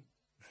quickly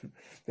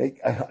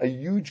a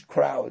huge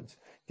crowd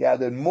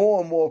gathered.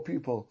 More and more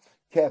people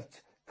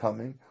kept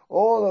coming,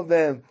 all of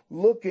them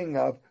looking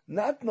up,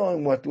 not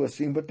knowing what they were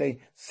seeing, but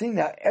they seen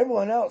how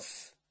everyone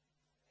else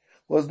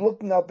was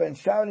looking up and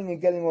shouting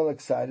and getting all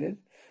excited.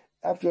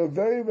 After a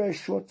very, very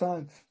short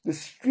time, the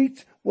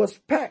street was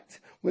packed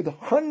with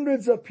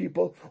hundreds of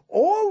people,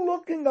 all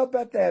looking up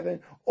at the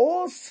heaven,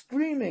 all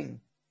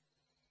screaming,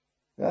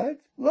 right?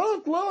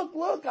 Look!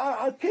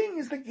 Our king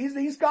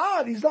he's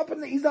God. He's up in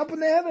the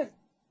heaven.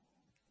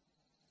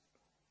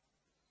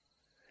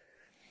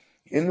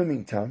 In the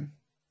meantime,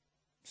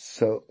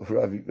 so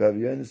Rabbi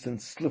Yonasan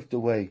slipped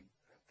away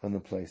from the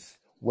place,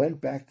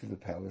 went back to the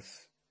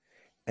palace,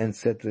 and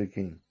said to the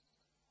king,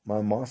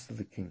 "My master,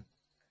 the king,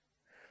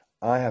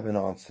 I have an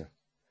answer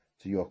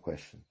to your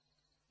question.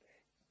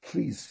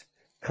 Please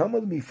come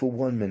with me for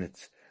 1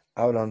 minute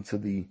out onto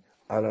the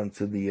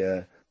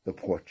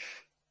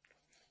porch,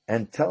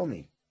 and tell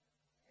me,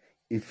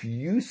 if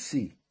you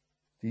see,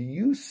 do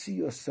you see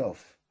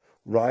yourself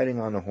riding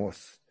on a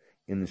horse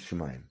in the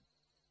Shemayim?"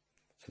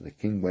 So the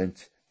king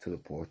went to the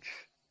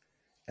porch,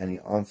 and he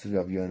answered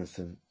Rabbi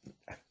Yonasan,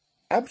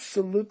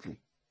 "Absolutely.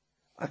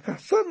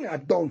 Certainly I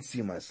don't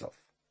see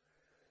myself."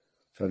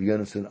 So Rabbi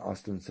Yonasan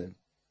asked him and said,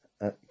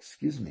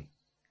 "Excuse me,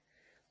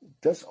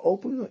 just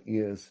open your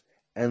ears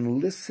and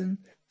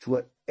listen to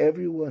what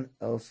everyone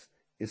else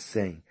is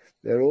saying.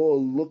 They're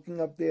all looking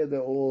up there,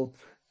 they're all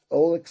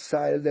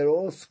excited, they're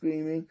all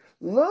screaming,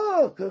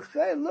 look,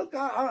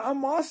 our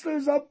master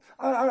is up,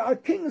 our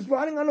king is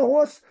riding on a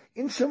horse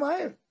in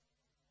Shemayim."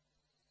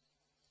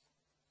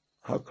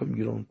 How come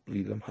you don't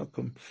believe them? How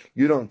come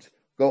you don't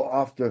go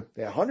after?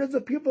 There are hundreds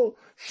of people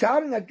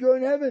shouting that you're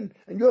in heaven,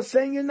 and you're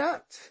saying you're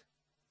not.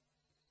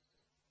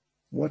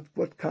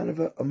 What kind of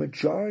a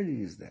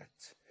majority is that?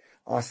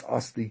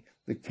 Asked the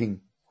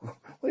king. What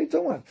are you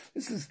talking about?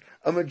 This is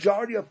a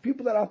majority of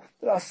people that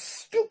are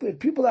stupid,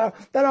 people that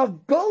are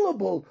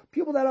gullible,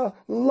 people that are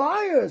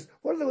liars.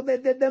 What are they?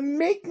 They're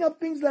making up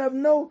things that have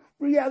no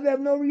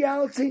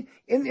reality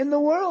in the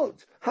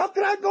world. How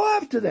can I go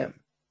after them?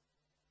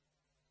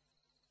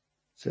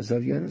 Says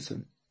Rav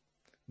Yonasan,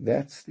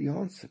 that's the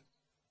answer.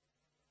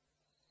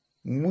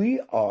 We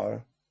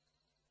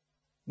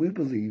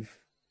believe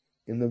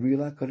in the real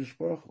HaKadosh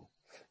Baruch Hu,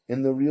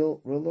 in the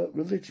real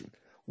religion.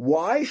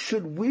 Why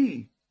should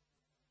we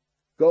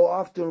go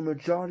after a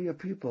majority of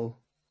people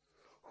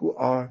who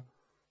are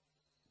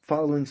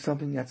following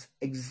something that's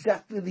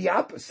exactly the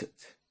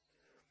opposite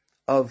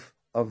of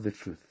the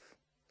truth?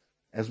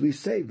 As we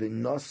say,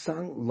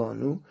 V'nosan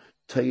lanu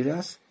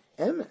Teiras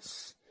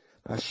emes.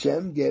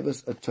 Hashem gave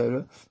us a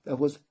Torah that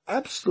was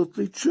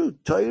absolutely true.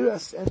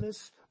 Teiras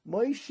emes,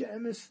 Moshe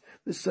emes,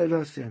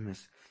 v'Seiras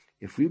emes.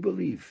 If we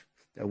believe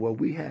that what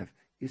we have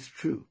is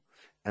true,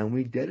 and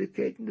we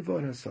dedicate and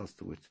devote ourselves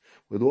to it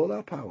with all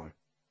our power,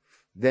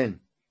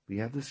 then we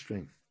have the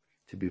strength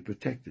to be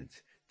protected,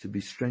 to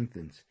be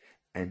strengthened,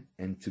 and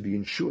to be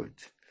ensured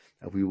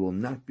that we will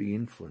not be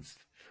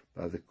influenced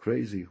by the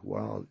crazy,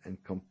 wild,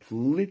 and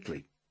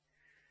completely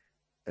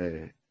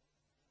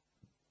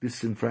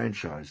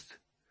disenfranchised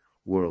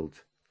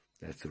world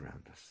that's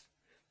around us.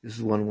 This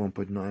is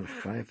 101.9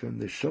 Chai FM.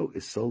 The show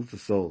is Soul to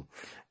Soul.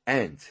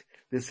 And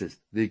This is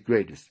the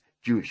greatest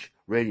Jewish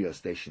radio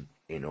station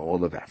in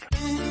all of Africa.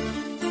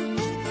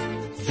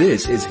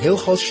 This is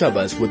Hilchos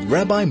Shabbos with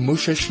Rabbi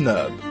Moshe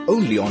Shnerb,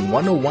 only on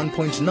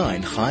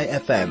 101.9 Chai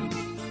FM.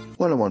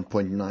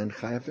 101.9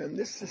 Chai FM.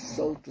 This is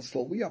Soul to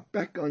Soul. We are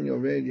back on your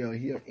radio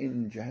here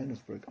in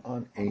Johannesburg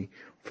on a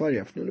Friday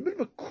afternoon, a bit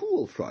of a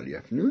cool Friday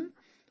afternoon.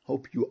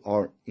 Hope you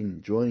are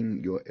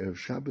enjoying your Erev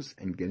Shabbos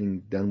and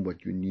getting done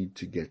what you need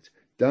to get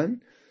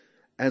done.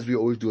 As we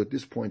always do at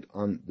this point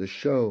on the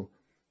show,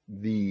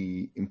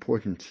 the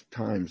important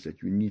times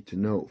that you need to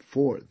know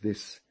for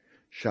this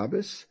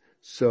Shabbos.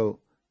 So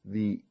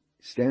the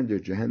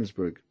standard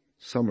Johannesburg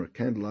summer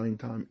candle lighting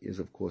time is,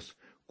 of course,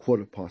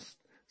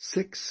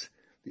 6:15.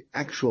 The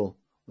actual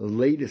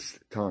latest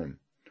time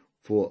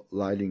for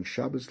lighting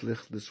Shabbos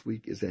Licht this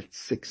week is at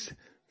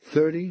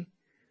 6:30.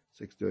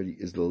 6:30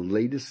 is the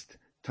latest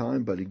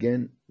time, but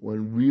again,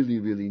 one really,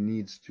 really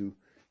needs to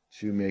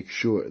make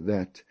sure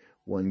that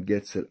one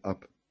gets it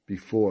up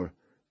before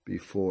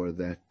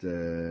that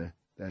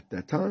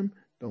time.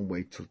 Don't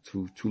wait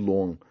till too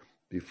long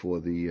before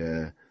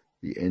the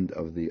end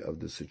of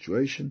the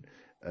situation.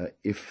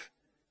 If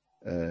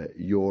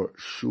your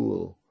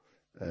shul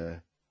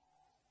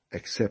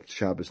accepts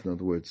Shabbos, in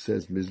other words,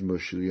 says Mizmor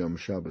Shel Yom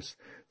Shabbos,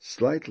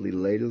 slightly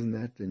later than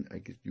that, then I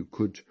guess you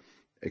could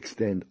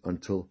extend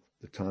until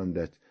the time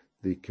that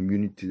the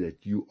community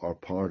that you are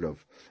part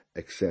of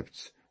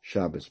accepts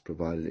Shabbos,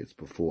 provided it's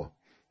before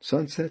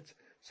sunset.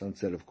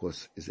 Sunset, of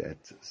course, is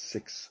at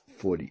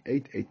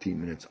 6:48, 18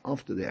 minutes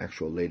after the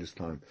actual latest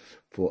time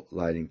for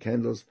lighting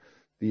candles.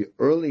 The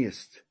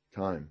earliest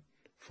time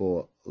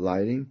for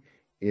lighting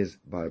is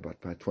by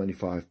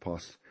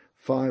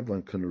 5:25.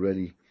 One can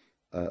already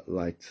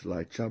light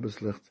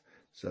Shabbos Licht.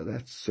 So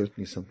that's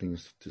certainly something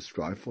to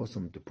strive for,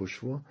 something to push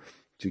for,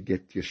 to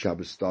get your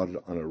Shabbos started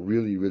on a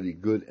really, really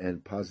good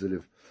and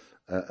positive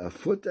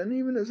foot. And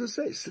even, as I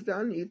say, sit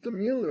down and eat the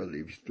meal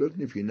early.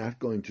 Certainly if you're not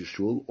going to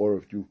shul, or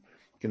if you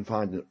can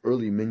find an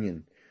early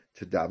minyan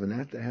to daven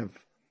at. They have,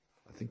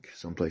 I think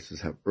some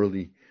places have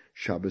early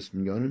Shabbos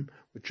minyanim,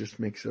 which just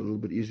makes it a little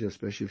bit easier,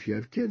 especially if you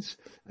have kids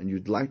and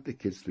you'd like the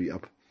kids to be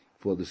up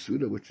for the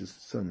Suda, which is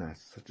so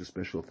nice, such a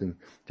special thing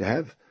to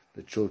have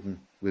the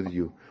children with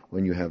you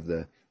when you have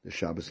the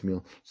Shabbos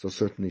meal. So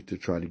certainly to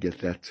try to get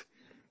that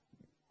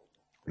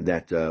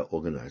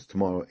organized.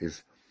 Tomorrow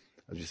is,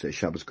 as you say,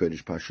 Shabbos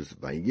Kodesh Parshas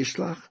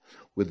Vayishlach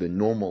with the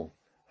normal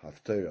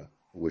Haftarah,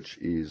 which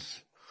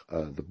is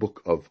the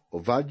book of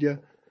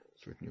Ovadia,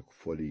 certainly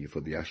for the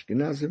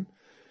Ashkenazim.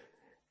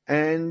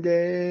 And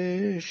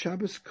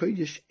Shabbos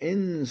Kodesh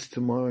ends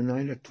tomorrow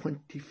night at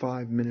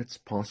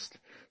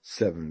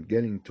 7:25,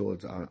 getting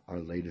towards our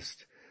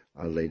latest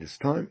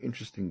time.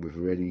 Interesting,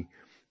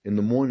 in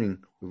the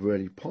morning, we've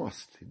already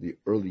passed the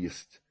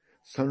earliest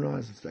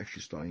sunrise. It's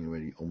actually starting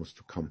already almost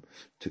to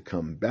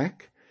come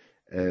back.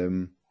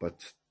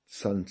 But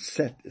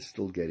sunset is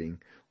still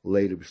getting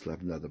later. We still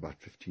have another about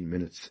 15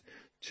 minutes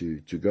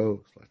to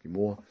go, slightly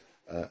more,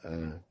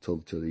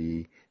 till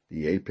the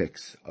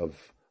apex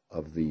of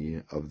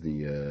the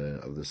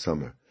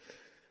summer.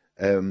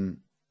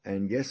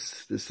 And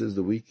yes, this is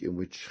the week in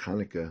which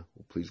Hanukkah,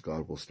 please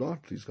God, will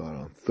start. Please God,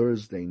 on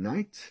Thursday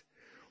night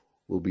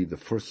will be the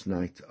first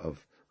night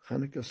of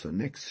Hanukkah. So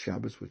next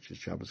Shabbos, which is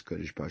Shabbos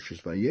Kodesh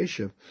Parshas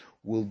Vayeshev,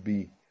 will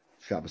be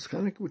Shabbos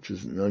Hanukkah, which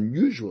is an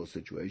unusual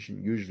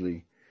situation.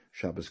 Usually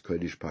Shabbos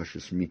Kodesh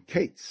Parshas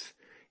Miketz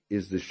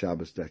is the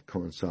Shabbos that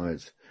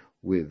coincides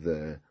with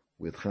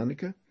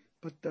Hanukkah.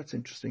 But that's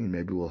interesting.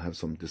 Maybe we'll have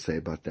something to say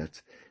about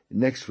that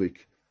next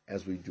week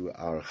as we do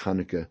our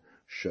Hanukkah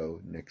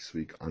show next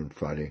week on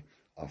Friday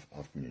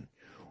afternoon.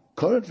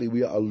 Currently,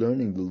 we are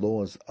learning the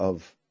laws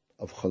of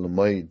Chol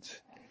Homoaid,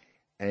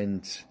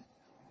 and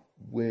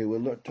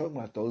we're talking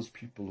about those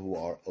people who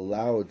are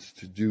allowed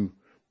to do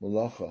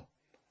malacha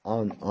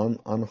on Chol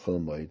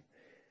Homoaid.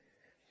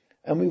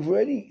 And we've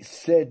already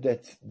said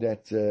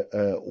that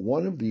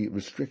one of the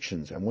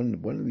restrictions and one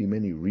of the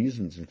many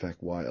reasons, in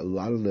fact, why a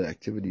lot of the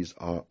activities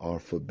are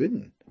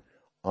forbidden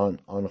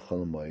on Chol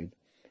Homoaid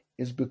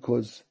is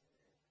because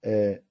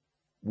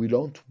we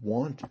don't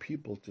want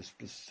people to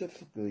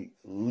specifically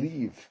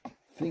leave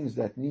things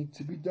that need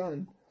to be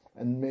done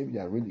and maybe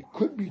that really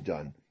could be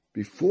done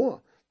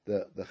before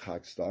the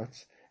Chag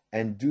starts,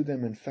 and do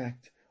them in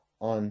fact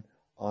on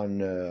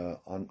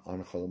Chol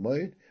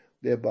Homoaid,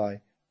 thereby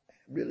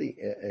really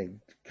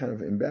kind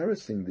of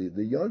embarrassing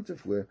the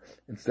Yontif, where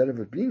instead of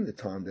it being the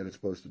time that it's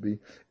supposed to be,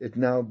 it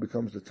now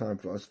becomes the time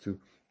for us to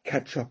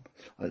catch up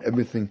on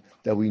everything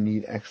that we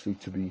need actually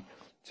to be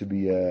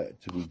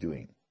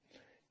doing.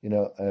 You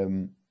know,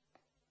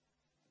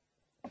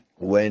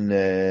 when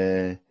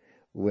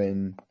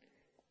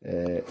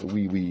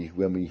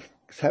we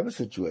have a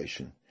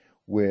situation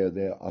where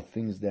there are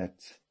things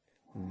that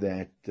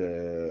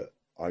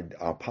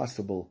are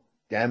possible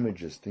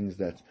damages, things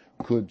that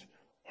could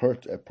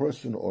hurt a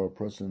person or a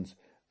person's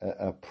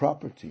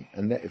property,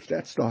 and that, if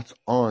that starts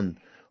on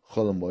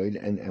Chol Homoaid,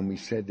 and we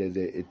said that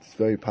it's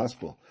very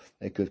possible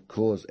it could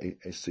cause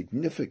a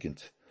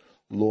significant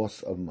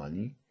loss of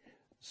money,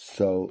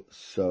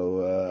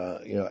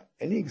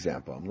 Any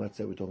example. Let's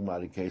say we're talking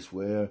about a case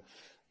where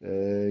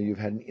you've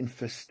had an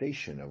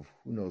infestation of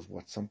who knows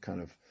what, some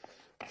kind of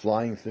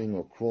flying thing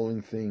or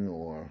crawling thing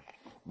or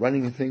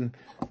running thing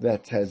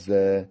that has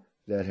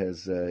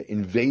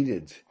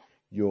invaded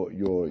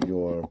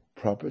your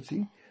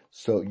property.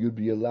 So you'd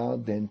be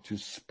allowed then to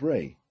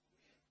spray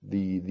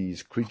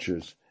these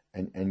creatures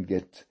and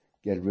get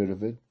rid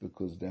of it,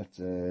 because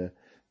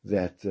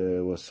that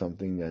was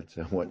something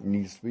that what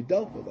needs to be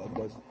dealt with.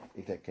 Otherwise,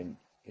 it can,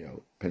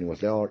 depending what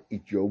they are,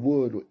 eat your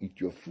wood or eat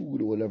your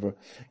food or whatever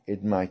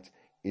it might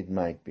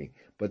be.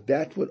 But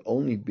that would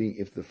only be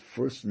if the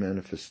first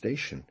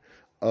manifestation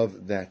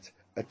of that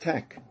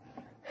attack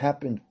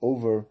happened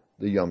over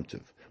the Yom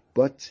Tov.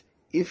 But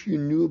if you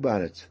knew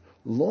about it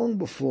long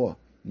before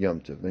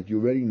Yom Tov, that you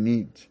already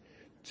need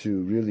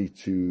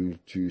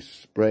to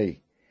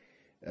spray,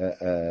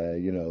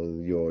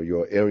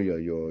 your area,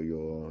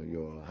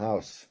 your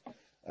house,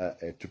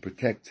 to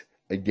protect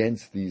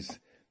against these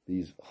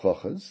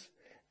chachas,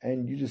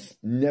 and you just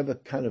never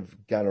kind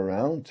of got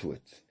around to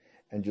it,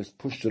 and just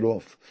pushed it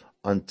off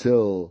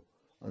until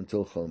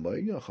Chol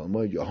Homoaid.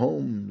 You're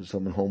home,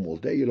 someone home all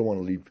day. You don't want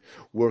to leave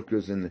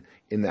workers in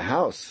the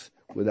house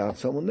without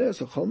someone there.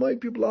 So Chol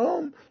Homoaid, people are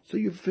home. So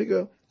you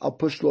figure, I'll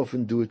push it off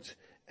and do it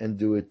then.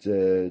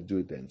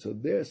 So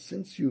there,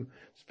 since you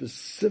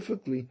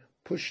specifically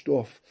pushed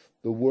off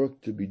the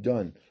work to be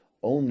done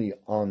only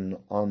on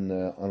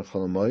Chol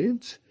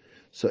Homoaid,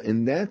 so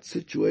in that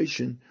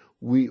situation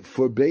we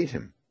forbade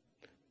him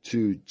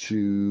to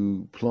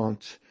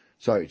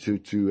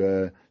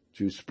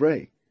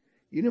spray.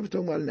 You're never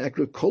talking about an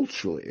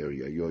agricultural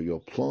area, your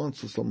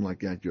plants or something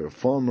like that. You're a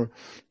farmer,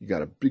 you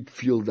got a big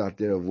field out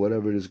there of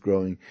whatever it is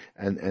growing,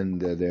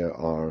 and there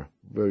are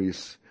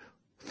various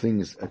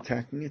things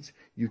attacking it.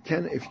 You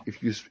can,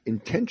 if you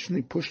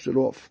intentionally pushed it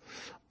off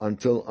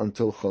until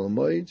Chol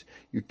Homoaid,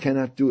 you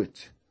cannot do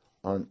it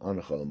on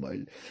Chol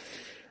Homoaid.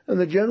 And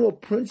the general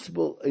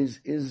principle is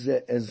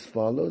as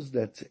follows: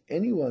 that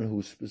anyone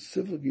who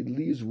specifically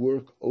leaves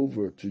work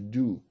over to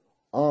do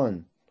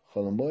on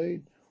Chol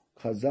Homoaid,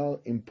 Chazal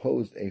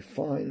imposed a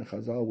fine.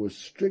 Chazal was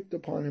strict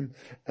upon him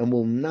and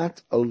will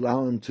not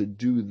allow him to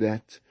do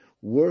that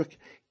work,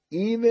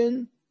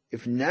 even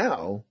if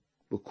now,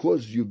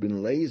 because you've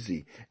been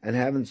lazy and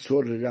haven't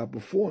sorted it out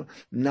before,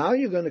 now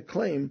you're going to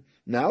claim,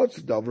 now it's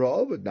a davra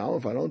over. Now,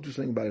 if I don't do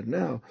something about it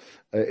now,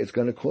 it's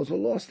going to cause a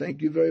loss.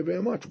 Thank you very,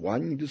 very much. Why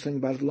didn't you do something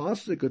about it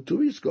last week or 2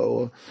 weeks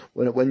ago,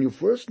 or when you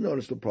first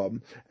noticed the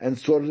problem and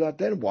sorted it out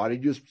then? Why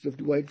did you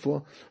specifically wait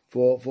for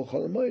Chol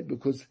Homoaid?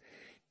 Because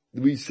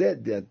we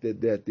said that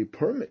the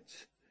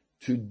permit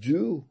to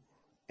do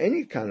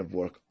any kind of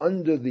work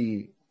under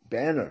the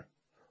banner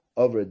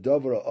of a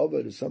davra over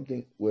is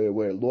something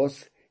where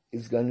loss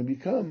is going to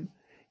become,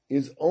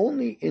 is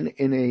only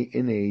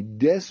in a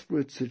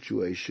desperate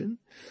situation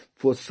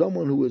for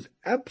someone who is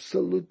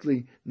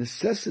absolutely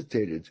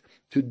necessitated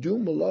to do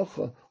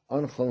malacha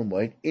on Chol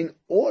Homoaid. In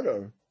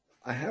order,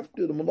 I have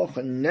to do the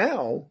malacha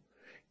now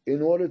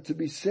in order to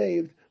be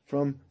saved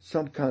from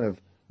some kind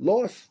of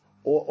loss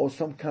or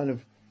some kind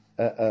of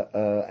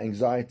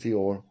anxiety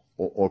or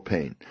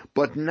pain,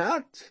 but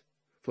not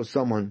for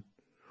someone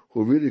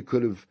who really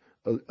could have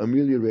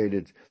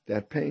ameliorated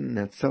that pain and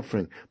that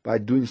suffering by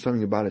doing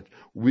something about it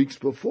weeks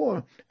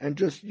before, and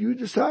just you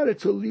decided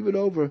to leave it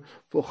over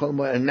for Chol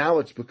Homoaid, and now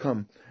it's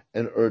become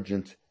an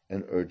urgent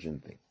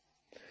thing.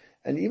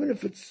 And even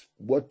if it's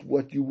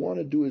what you want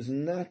to do is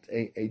not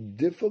a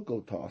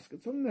difficult task,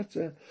 it's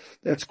something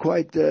that's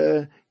quite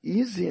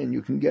easy, and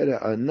you can get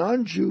a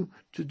non-Jew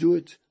to do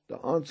it, the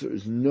answer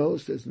is no,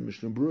 says the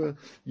Mishnah Berurah.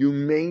 You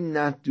may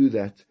not do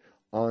that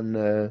on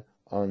Chol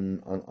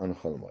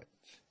Homoaid.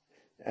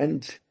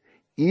 And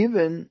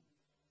even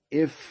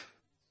if,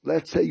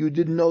 let's say, you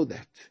didn't know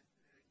that,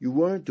 you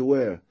weren't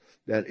aware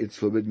that it's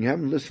forbidden, you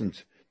haven't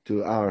listened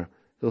to our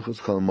Hilchos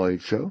Chol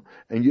Homoaid show,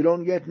 and you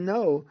don't yet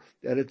know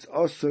that it's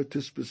also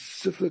to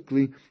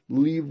specifically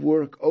leave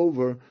work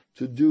over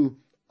to do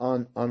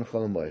on Chol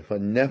Homoaid.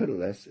 But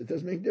nevertheless, it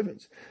does make a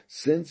difference.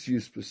 Since you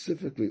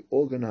specifically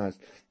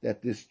organized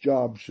that this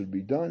job should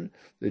be done,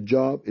 the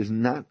job is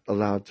not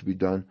allowed to be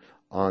done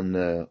on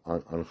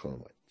Chol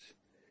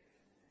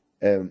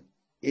Homoaid.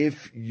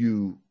 If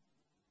you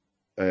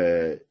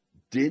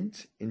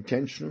did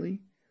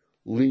intentionally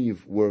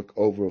leave work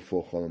over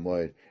for Chol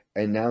Homoaid,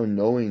 and now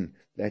knowing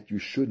that you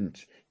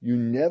shouldn't, you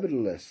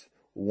nevertheless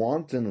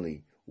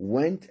wantonly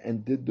went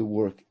and did the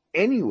work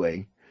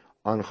anyway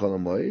on Chol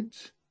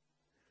Homoaid,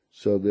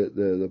 so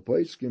the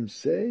poskim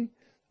say,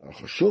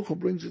 Shulchan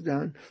brings it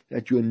down,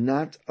 that you're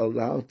not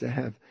allowed to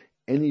have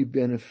any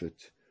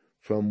benefit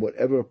from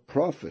whatever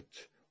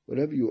profit,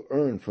 whatever you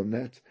earn from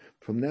that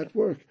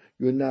work.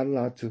 You're not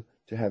allowed to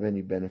have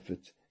any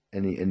benefit,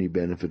 any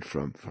benefit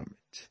from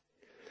it.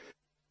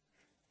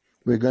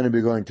 We're going to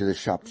be going to the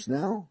shops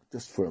now,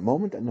 just for a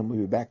moment, and then we'll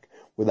be back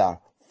with our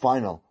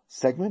final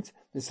segment.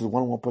 This is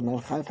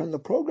 101.9 Haifa, and the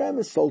program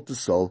is Soul to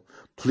Soul.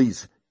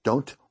 Please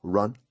don't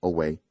run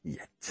away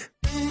yet.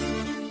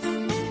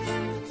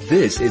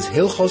 This is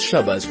Hilchos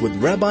Shabbos with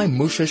Rabbi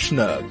Moshe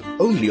Shnerb,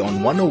 only on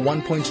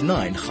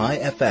 101.9 Chai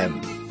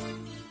FM.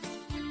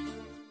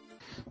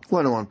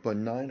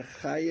 101.9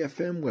 Chai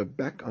FM. We're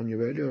back on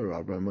your radio.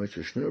 Rabbi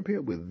Moshe Shnerb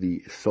here with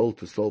the Soul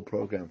to Soul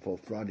program for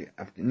Friday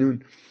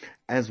afternoon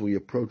as we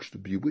approach the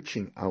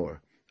bewitching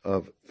hour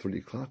of 3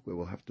 o'clock, where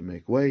we'll have to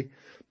make way,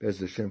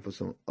 Be'ez Hashem, for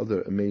some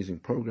other amazing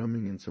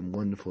programming and some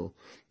wonderful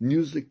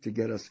music to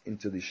get us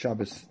into the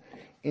Shabbos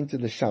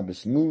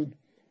mood.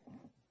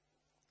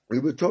 We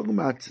were talking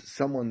about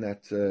someone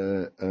that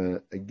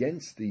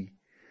against the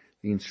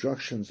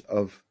instructions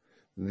of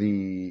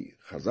the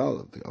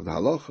Chazal, of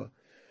the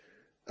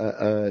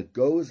Halacha,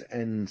 goes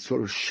and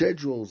sort of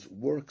schedules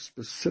work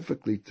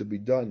specifically to be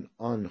done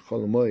on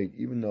Chol Homoaid,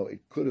 even though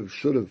it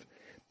should have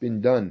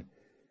been done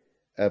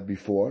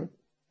before.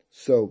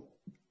 So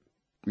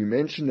we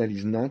mentioned that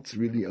he's not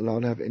really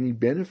allowed to have any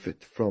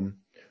benefit from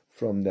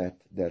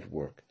that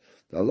work.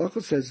 The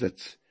Halacha says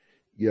that,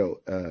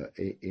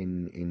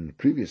 in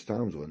previous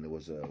times when there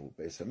was a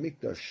Beis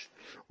Hamikdash,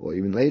 or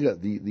even later,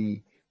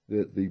 the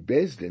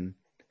Beis Din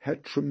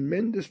had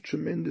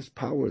tremendous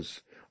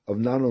powers of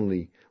not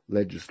only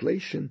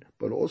legislation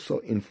but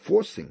also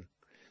enforcing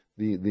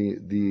the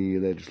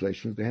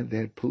legislation. They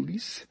had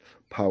police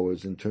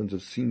powers in terms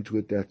of seeing to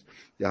it that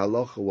the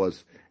halacha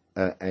was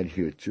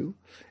adhered to,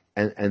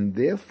 and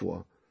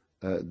therefore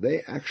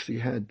they actually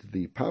had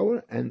the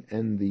power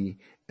and the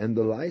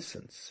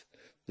license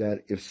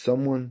that if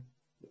someone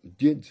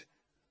did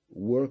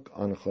work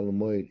on a Chol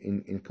Homoaid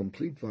in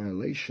complete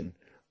violation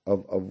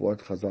of what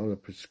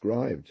Chazal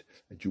prescribed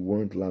that you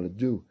weren't allowed to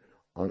do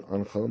on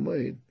Chol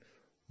Homoaid,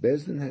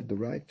 Beis Din had the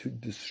right to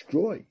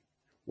destroy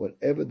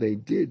whatever they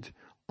did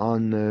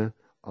on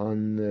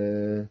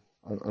Chol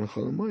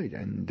Homoaid,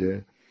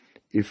 and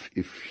if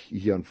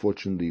he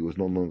unfortunately was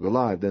no longer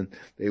alive, then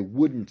they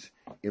wouldn't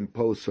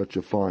impose such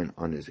a fine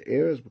on his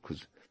heirs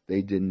because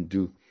they didn't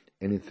do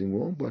anything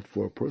wrong. But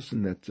for a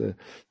person that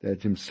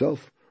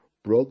himself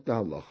broke the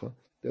halacha,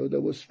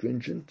 there were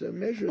stringent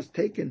measures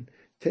taken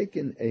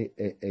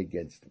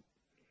against him.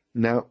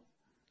 Now,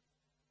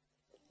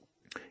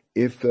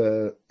 if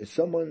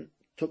someone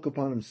took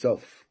upon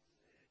himself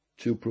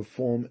to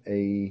perform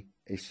a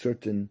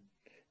certain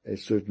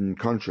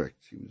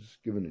contract, he was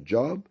given a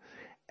job,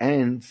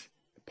 and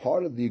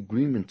part of the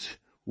agreement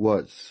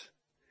was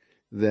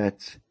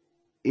that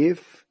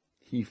if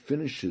he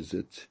finishes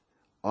it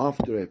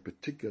after a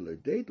particular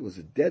date, was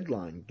a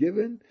deadline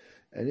given,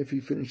 and if he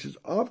finishes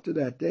after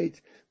that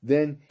date,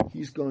 then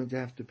he's going to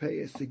have to pay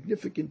a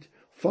significant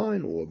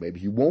fine, or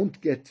maybe he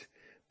won't get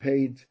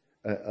paid.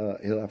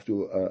 He'll have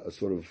to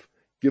sort of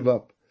give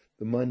up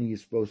the money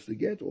he's supposed to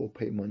get, or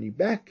pay money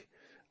back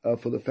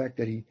for the fact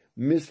that he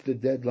missed the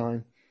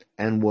deadline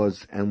and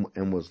was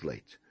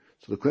late.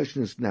 So the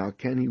question is now,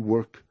 can he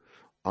work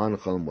on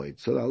Chol Homoaid?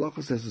 So the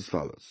halacha says as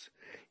follows: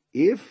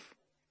 if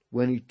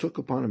when he took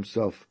upon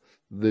himself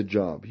the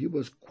job, he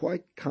was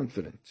quite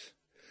confident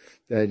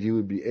that he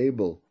would be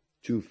able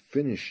to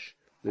finish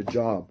the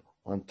job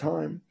on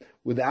time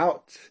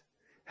without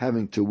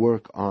having to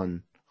work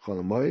on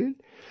Chol Homoaid,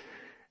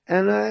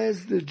 and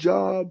as the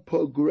job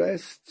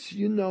progressed,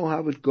 you know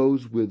how it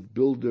goes with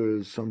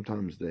builders.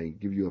 Sometimes they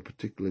give you a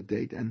particular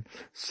date, and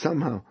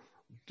somehow,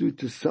 due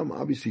to some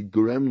obviously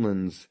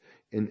gremlins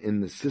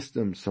in the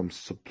system, some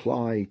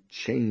supply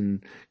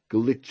chain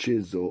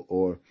glitches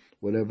or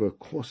whatever,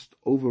 cost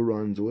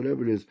overruns or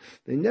whatever it is,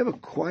 they never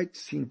quite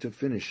seem to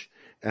finish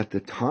at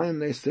the time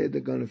they say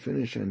they're going to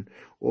finish, and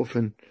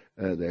often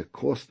their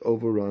cost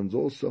overruns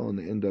also, and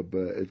they end up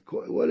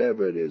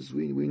whatever it is.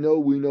 We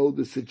know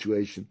the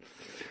situation.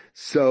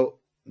 So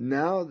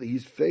now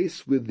he's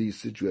faced with the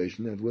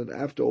situation that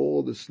after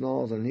all the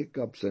snarls and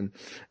hiccups and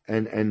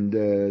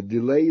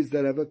delays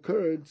that have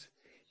occurred,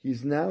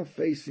 he's now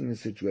facing a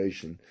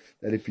situation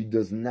that if he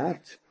does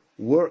not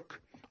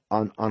work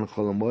on Chol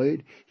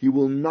Homoaid, he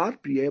will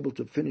not be able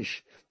to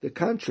finish the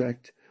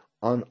contract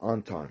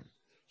on time.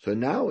 So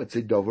now it's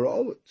a dover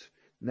olet.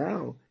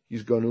 Now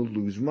he's going to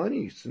lose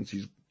money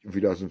if he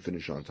doesn't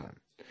finish on time.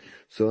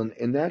 So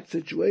in that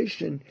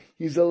situation,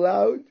 he's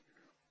allowed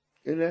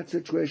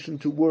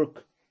to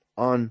work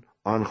on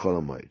Chol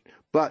Homoaid.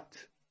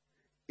 But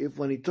if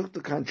when he took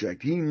the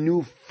contract, he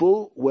knew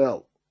full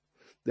well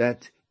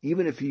that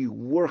even if he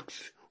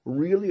works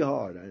really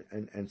hard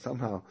and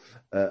somehow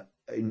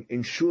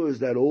ensures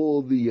that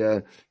all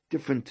the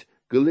different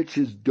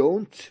glitches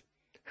don't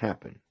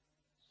happen,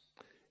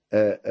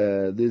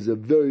 there's a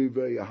very,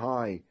 very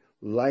high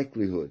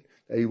likelihood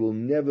that he will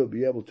never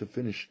be able to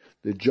finish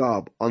the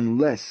job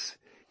unless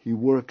he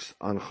works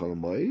on Chol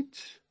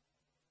Homoaid.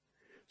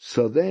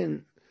 So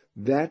then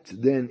that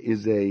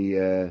is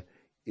a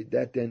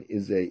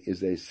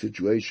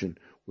situation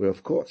where,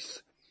 of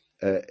course,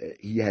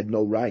 he had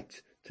no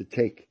right to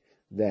take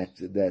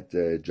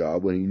that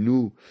job when he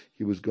knew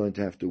he was going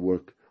to have to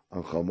work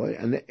on Chol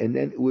Homoaid, and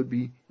then it would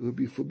be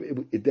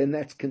forbidden. Then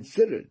that's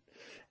considered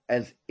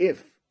as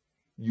if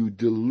you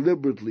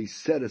deliberately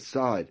set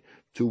aside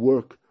to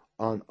work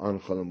on Chol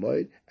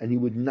Homoaid, and he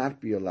would not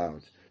be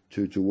allowed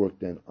to work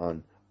then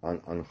on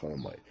Chol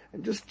Homoaid.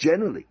 And just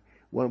generally,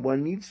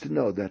 one needs to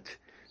know that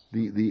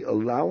the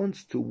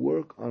allowance to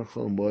work on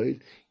Chol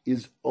Homoaid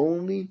is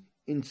only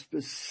in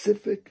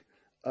specific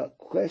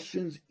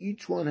questions.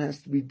 Each one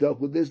has to be dealt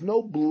with. There's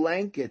no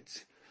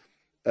blanket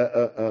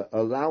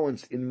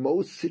allowance in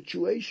most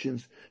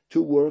situations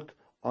to work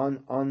on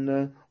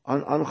Chol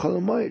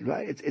Homoaid,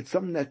 right? It's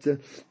something that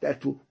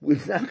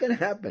is not going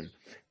to happen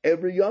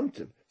every Yom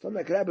Tov. Something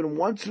that can happen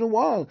once in a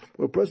while,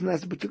 where a person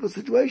has a particular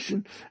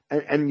situation,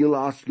 and you'll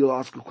ask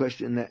a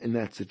question in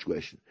that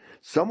situation.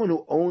 Someone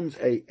who owns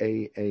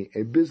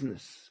a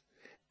business,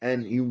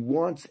 and he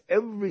wants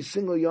every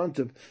single Yom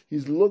Tov,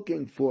 he's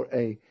looking for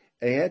a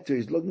heter,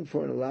 he's looking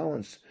for an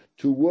allowance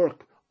to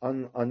work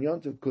on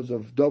Yom Tov because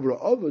of Dover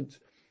Ovid.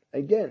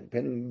 Again,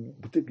 depending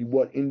particularly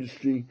what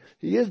industry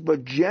he is,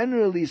 but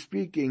generally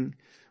speaking,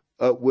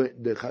 the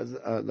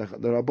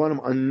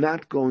Rabbanim are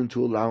not going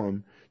to allow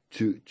him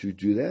to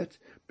do that,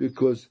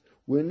 because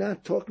we're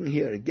not talking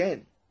here,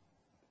 again,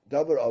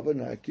 Davar Ovid,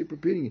 and I keep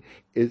repeating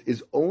it,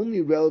 is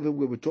only relevant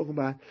where we're talking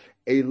about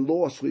a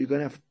loss where you're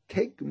going to have to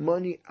take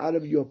money out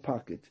of your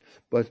pocket.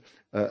 But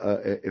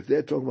if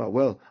they're talking about,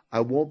 well, I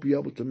won't be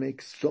able to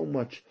make so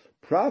much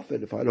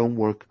profit if I don't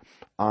work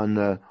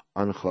on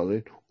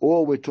Cholid,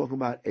 or we're talking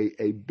about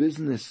a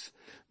business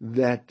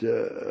that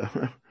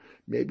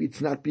maybe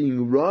it's not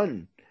being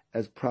run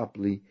as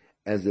properly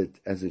as it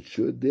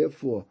should.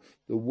 Therefore,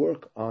 the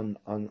work on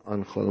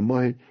Chol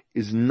Homoaid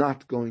is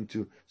not going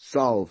to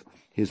solve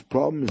his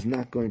problem, is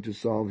not going to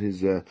solve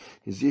his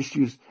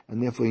issues,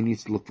 and therefore he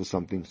needs to look for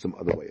some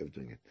other way of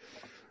doing it.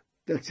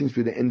 That seems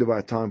to be the end of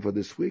our time for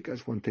this week. I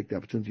just want to take the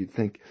opportunity to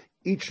thank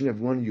each and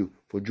every one of you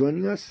for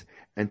joining us,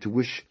 and to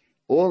wish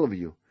all of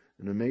you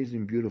an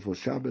amazing, beautiful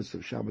Shabbos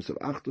of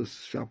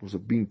Achdus, Shabbos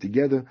of being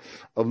together,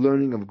 of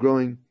learning, of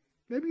growing.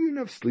 Maybe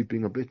you're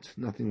sleeping a bit,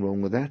 nothing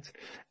wrong with that.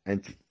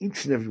 And to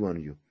each and every one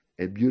of you,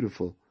 a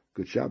beautiful,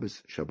 good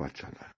Shabbos, Shabbat Shalom.